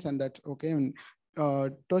 25 seconds, and that's okay. And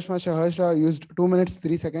Toastmaster Harsha used 2 minutes,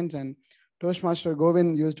 3 seconds, and Toastmaster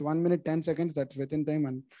Govind used 1 minute, 10 seconds. That's within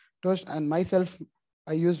time. And myself,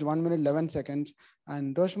 I used 1 minute, 11 seconds.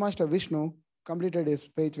 And Toastmaster Vishnu completed his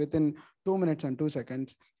speech within 2 minutes and 2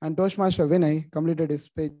 seconds. And Toastmaster Vinay completed his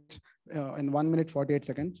speech in 1 minute, 48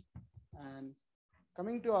 seconds. And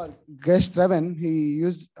coming to our guest Ravan,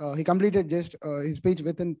 he completed just his speech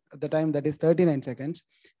within the time, that is 39 seconds.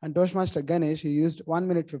 And Toastmaster Ganesh, he used 1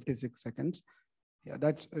 minute, 56 seconds. Yeah,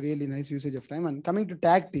 that's a really nice usage of time. And coming to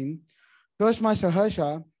tag team, Toastmaster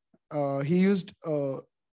Harsha, he used,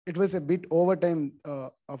 it was a bit over time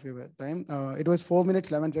of your time. It was 4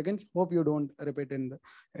 minutes, 11 seconds. Hope you don't repeat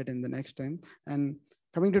it in the next time. And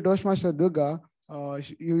coming to Toastmaster Durga,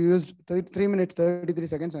 you used 3 minutes, 33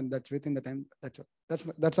 seconds, and that's within the time.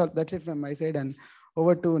 That's all. That's it from my side. And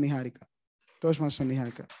over to Niharika, Toastmaster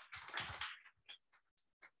Niharika.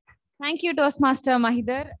 Thank you, Toastmaster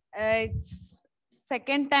Maheedhar. It's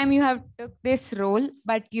second time you have took this role,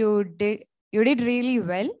 but you did really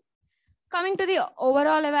well. Coming to the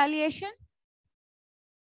overall evaluation,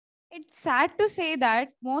 it's sad to say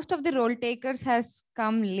that most of the role takers has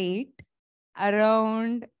come late,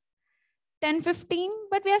 around 10:15,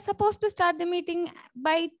 but we are supposed to start the meeting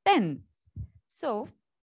by 10. So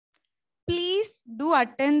please do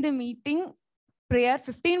attend the meeting prior,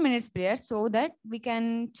 15 minutes prior, so that we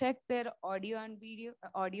can check their audio and video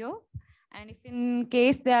audio. And if in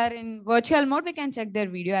case they are in virtual mode, we can check their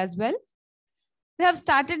video as well. We have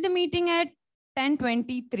started the meeting at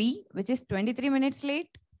 10:23, which is 23 minutes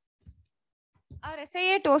late. Our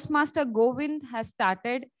SIA Toastmaster Govind has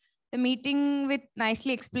started the meeting with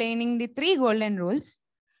nicely explaining the 3 golden rules.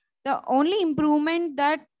 The only improvement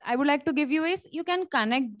that I would like to give you is you can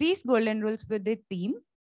connect these golden rules with the theme.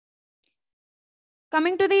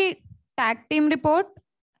 Coming to the tag team report,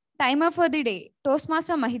 timer for the day,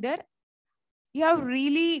 Toastmaster Maheedhar, you have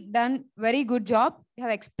really done very good job. You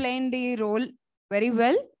have explained the role very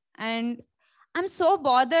well. And I'm so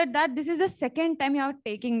bothered that this is the second time you are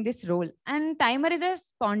taking this role. And timer is a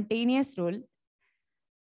spontaneous role.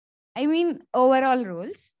 I mean, overall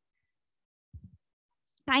roles.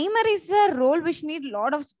 Timer is a role which needs a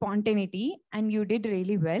lot of spontaneity, and you did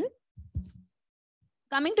really well.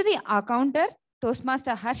 Coming to the counter,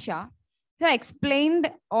 Toastmaster Harsha, you explained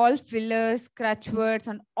all fillers, crutch words,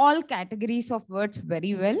 and all categories of words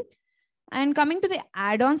very well. And coming to the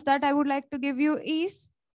add-ons that I would like to give you is,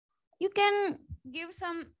 you can give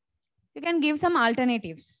some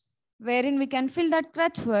alternatives wherein we can fill that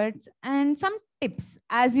crutch words and some tips,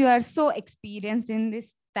 as you are so experienced in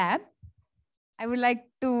this tab. I would like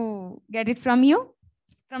to get it from you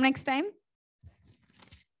from next time.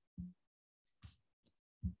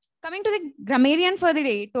 Coming to the grammarian for the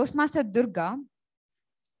day, Toastmaster Durga.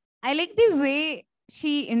 I like the way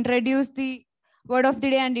she introduced the word of the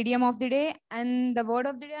day and idiom of the day, and the word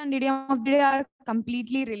of the day and idiom of the day are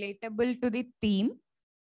completely relatable to the theme.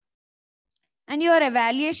 And your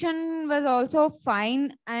evaluation was also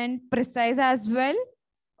fine and precise as well.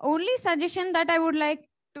 Only suggestion that I would like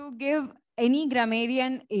to give any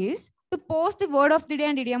grammarian is to post the word of the day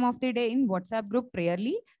and idiom of the day in WhatsApp group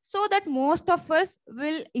rarely, so that most of us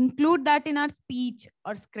will include that in our speech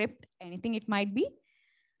or script, anything it might be,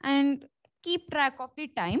 and keep track of the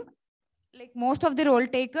time. Like most of the role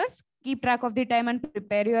takers, keep track of the time and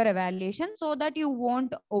prepare your evaluation so that you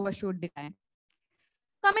won't overshoot the time.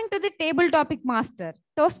 Coming to the table topic master,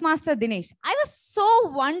 Toastmaster Dinesh. I was so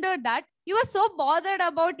wondered that you were so bothered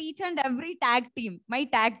about each and every tag team, my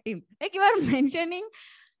tag team. Like you are mentioning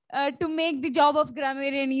to make the job of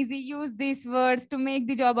grammarian easy, use these words to make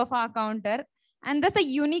the job of our counter. And that's a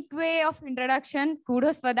unique way of introduction.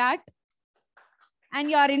 Kudos for that.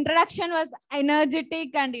 And your introduction was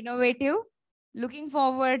energetic and innovative. Looking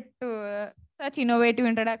forward to such innovative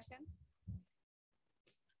introductions.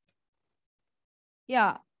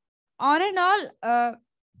 Yeah, on and all,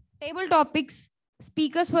 table topics,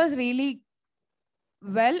 speakers was really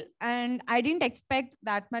well, and I didn't expect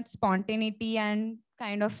that much spontaneity and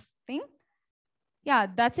kind of thing. Yeah,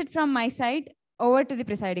 that's it from my side. Over to the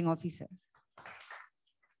presiding officer.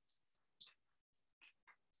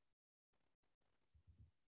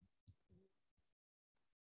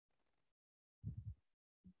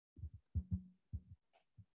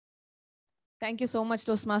 Thank you so much,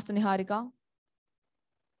 Toastmaster Niharika.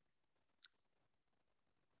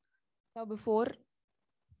 Now, before,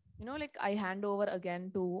 like I hand over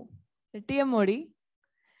again to the TMOD.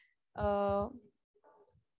 Are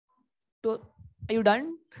you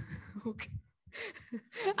done? Okay.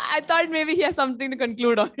 I thought maybe he has something to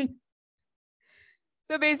conclude on.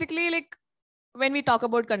 So basically, like when we talk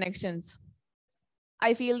about connections,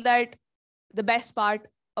 I feel that the best part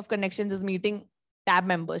of connections is meeting tab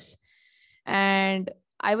members. And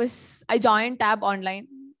I joined tab online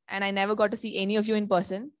and I never got to see any of you in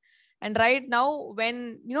person. And right now,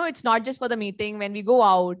 when, it's not just for the meeting, when we go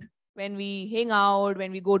out, when we hang out,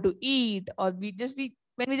 when we go to eat, or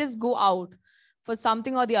when we just go out for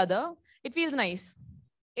something or the other, it feels nice.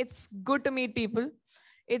 It's good to meet people.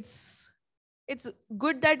 It's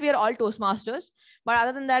good that we are all Toastmasters, but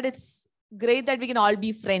other than that, it's great that we can all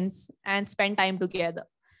be friends and spend time together.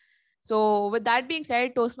 So with that being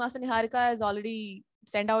said, Toastmaster Niharika has already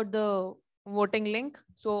sent out the voting link.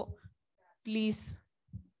 So please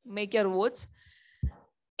make your votes.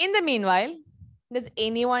 In the meanwhile, does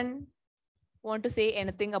anyone want to say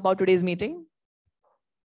anything about today's meeting?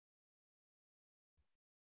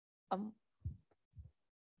 Would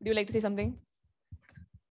you like to say something?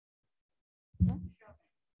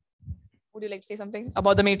 Would you like to say something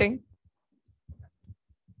about the meeting?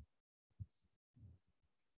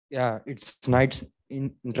 Yeah, it's nice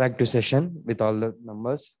interactive session with all the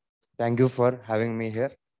numbers. Thank you for having me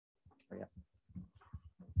here. Yeah.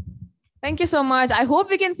 Thank you so much. I hope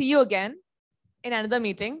we can see you again in another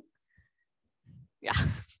meeting. Yeah.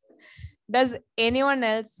 Does anyone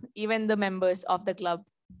else, even the members of the club,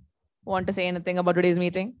 want to say anything about today's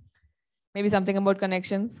meeting? Maybe something about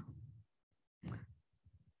connections?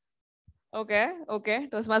 Okay.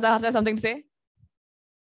 Toastmaster Harsha, something to say?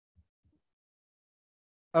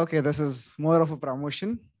 Okay, this is more of a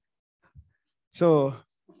promotion. So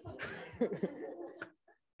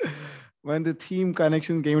when the theme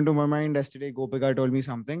connections came into my mind yesterday, Gopika told me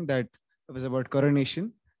something that it was about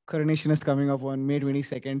coronation. Coronation is coming up on May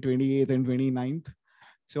 22nd, 28th, and 29th.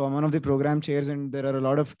 So I'm one of the program chairs, and there are a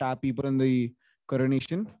lot of TAP people in the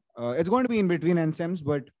coronation. It's going to be in between NSEMs,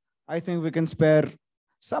 but I think we can spare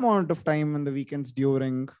some amount of time on the weekends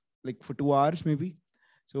during, like for 2 hours maybe.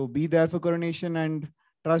 So be there for coronation, and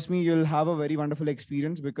trust me, you'll have a very wonderful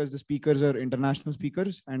experience because the speakers are international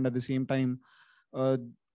speakers, and at the same time,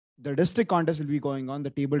 the district contest will be going on,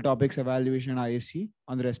 the table topics evaluation ISC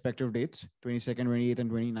on the respective dates, 22nd, 28th,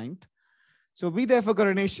 and 29th. So be there for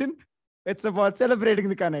coronation. It's about celebrating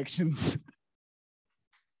the connections.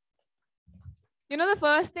 The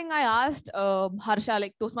first thing I asked Harsha,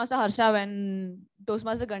 like Toastmaster Harsha, when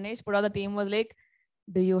Toastmaster Ganesh put out the theme was like,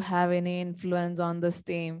 do you have any influence on this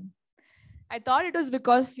theme? I thought it was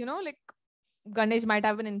because, like Ganesh might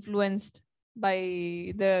have been influenced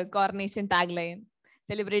by the coronation tagline,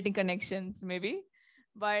 celebrating connections, maybe.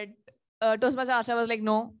 But Toastmaster Harsha was like,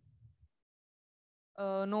 no,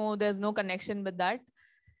 No, there's no connection with that.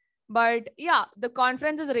 But yeah, the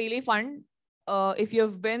conference is really fun. If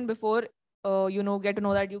you've been before, get to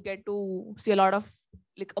know that you get to see a lot of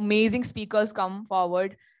like amazing speakers come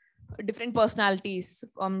forward, different personalities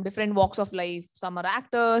from different walks of life. Some are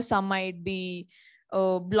actors, some might be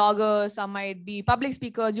bloggers, some might be public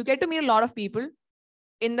speakers. You get to meet a lot of people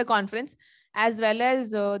in the conference, as well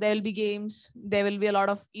as there will be games. There will be a lot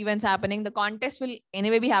of events happening. The contest will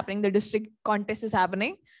anyway be happening. The district contest is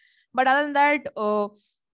happening. But other than that,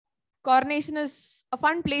 coronation is a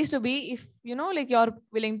fun place to be if like you're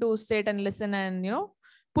willing to sit and listen and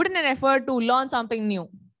put in an effort to learn something new.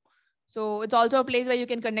 So it's also a place where you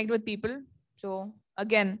can connect with people. So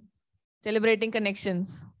again, celebrating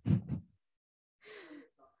connections.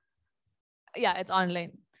 Yeah, it's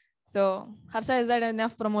online. So Harsha, is that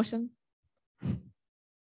enough promotion?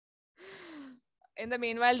 In the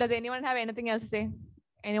meanwhile, does anyone have anything else to say?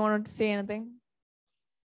 Anyone want to say anything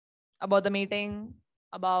about the meeting,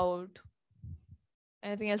 about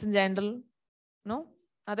anything else in general? No?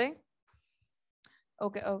 Nothing?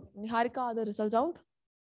 Okay. Niharika, are the results out?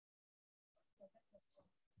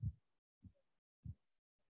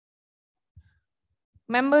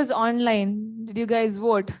 Members online, did you guys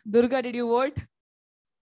vote? Durga, did you vote?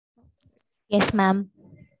 Yes, ma'am.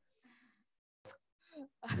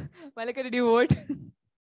 Mallika, did you vote?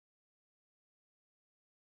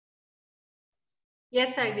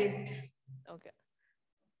 Yes, I did. Okay.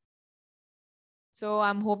 So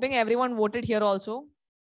I'm hoping everyone voted here also.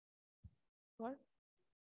 What?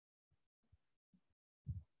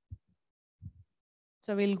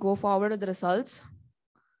 So we'll go forward with the results.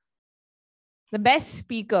 The best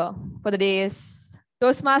speaker for the day is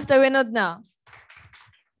Toastmaster Vinuthna.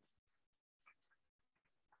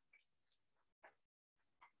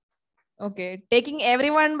 Okay, taking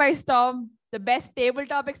everyone by storm, the best table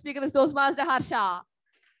topic speaker is Toastmaster Harsha.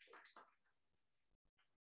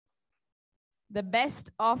 The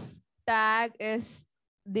best of tag is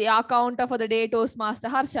the accounter for the day, Toastmaster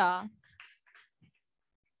Harsha.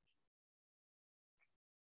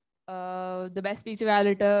 The best speech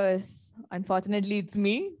evaluator is, unfortunately, it's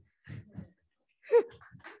me.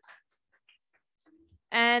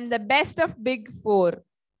 And the best of big four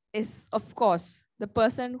is, of course, the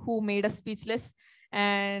person who made us speechless.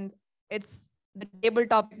 And it's the table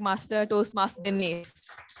topic master, Toastmaster Dinesh.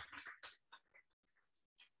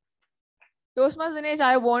 Toastmaster Dinesh,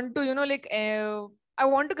 I want to, I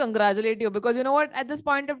want to congratulate you because you know what? At this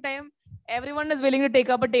point of time, everyone is willing to take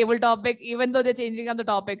up a table topic, even though they're changing up the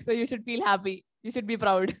topic. So you should feel happy. You should be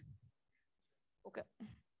proud. Okay.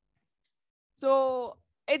 So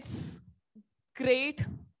it's great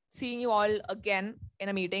seeing you all again in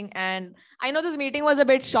a meeting. And I know this meeting was a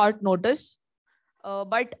bit short notice,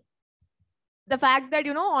 but the fact that,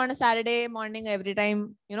 on a Saturday morning, every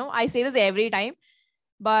time, I say this every time,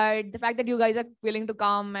 but the fact that you guys are willing to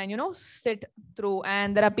come and, sit through,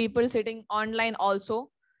 and there are people sitting online also.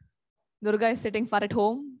 Durga is sitting far at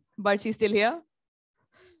home, but she's still here.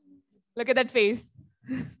 Look at that face.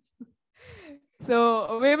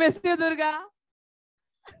 So we miss you, Durga.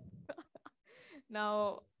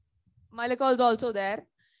 Now, Mallika is also there.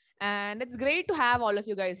 And it's great to have all of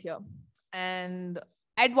you guys here. And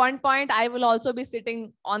at one point, I will also be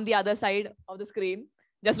sitting on the other side of the screen,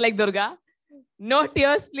 just like Durga. No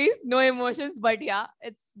tears, please. No emotions. But yeah,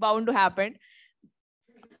 it's bound to happen.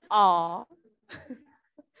 Aww.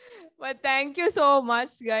 But thank you so much,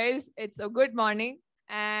 guys. It's a good morning.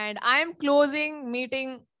 And I'm closing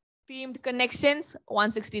meeting themed connections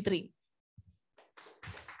 163.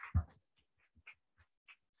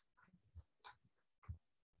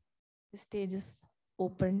 The stage is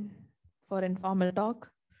open for informal talk.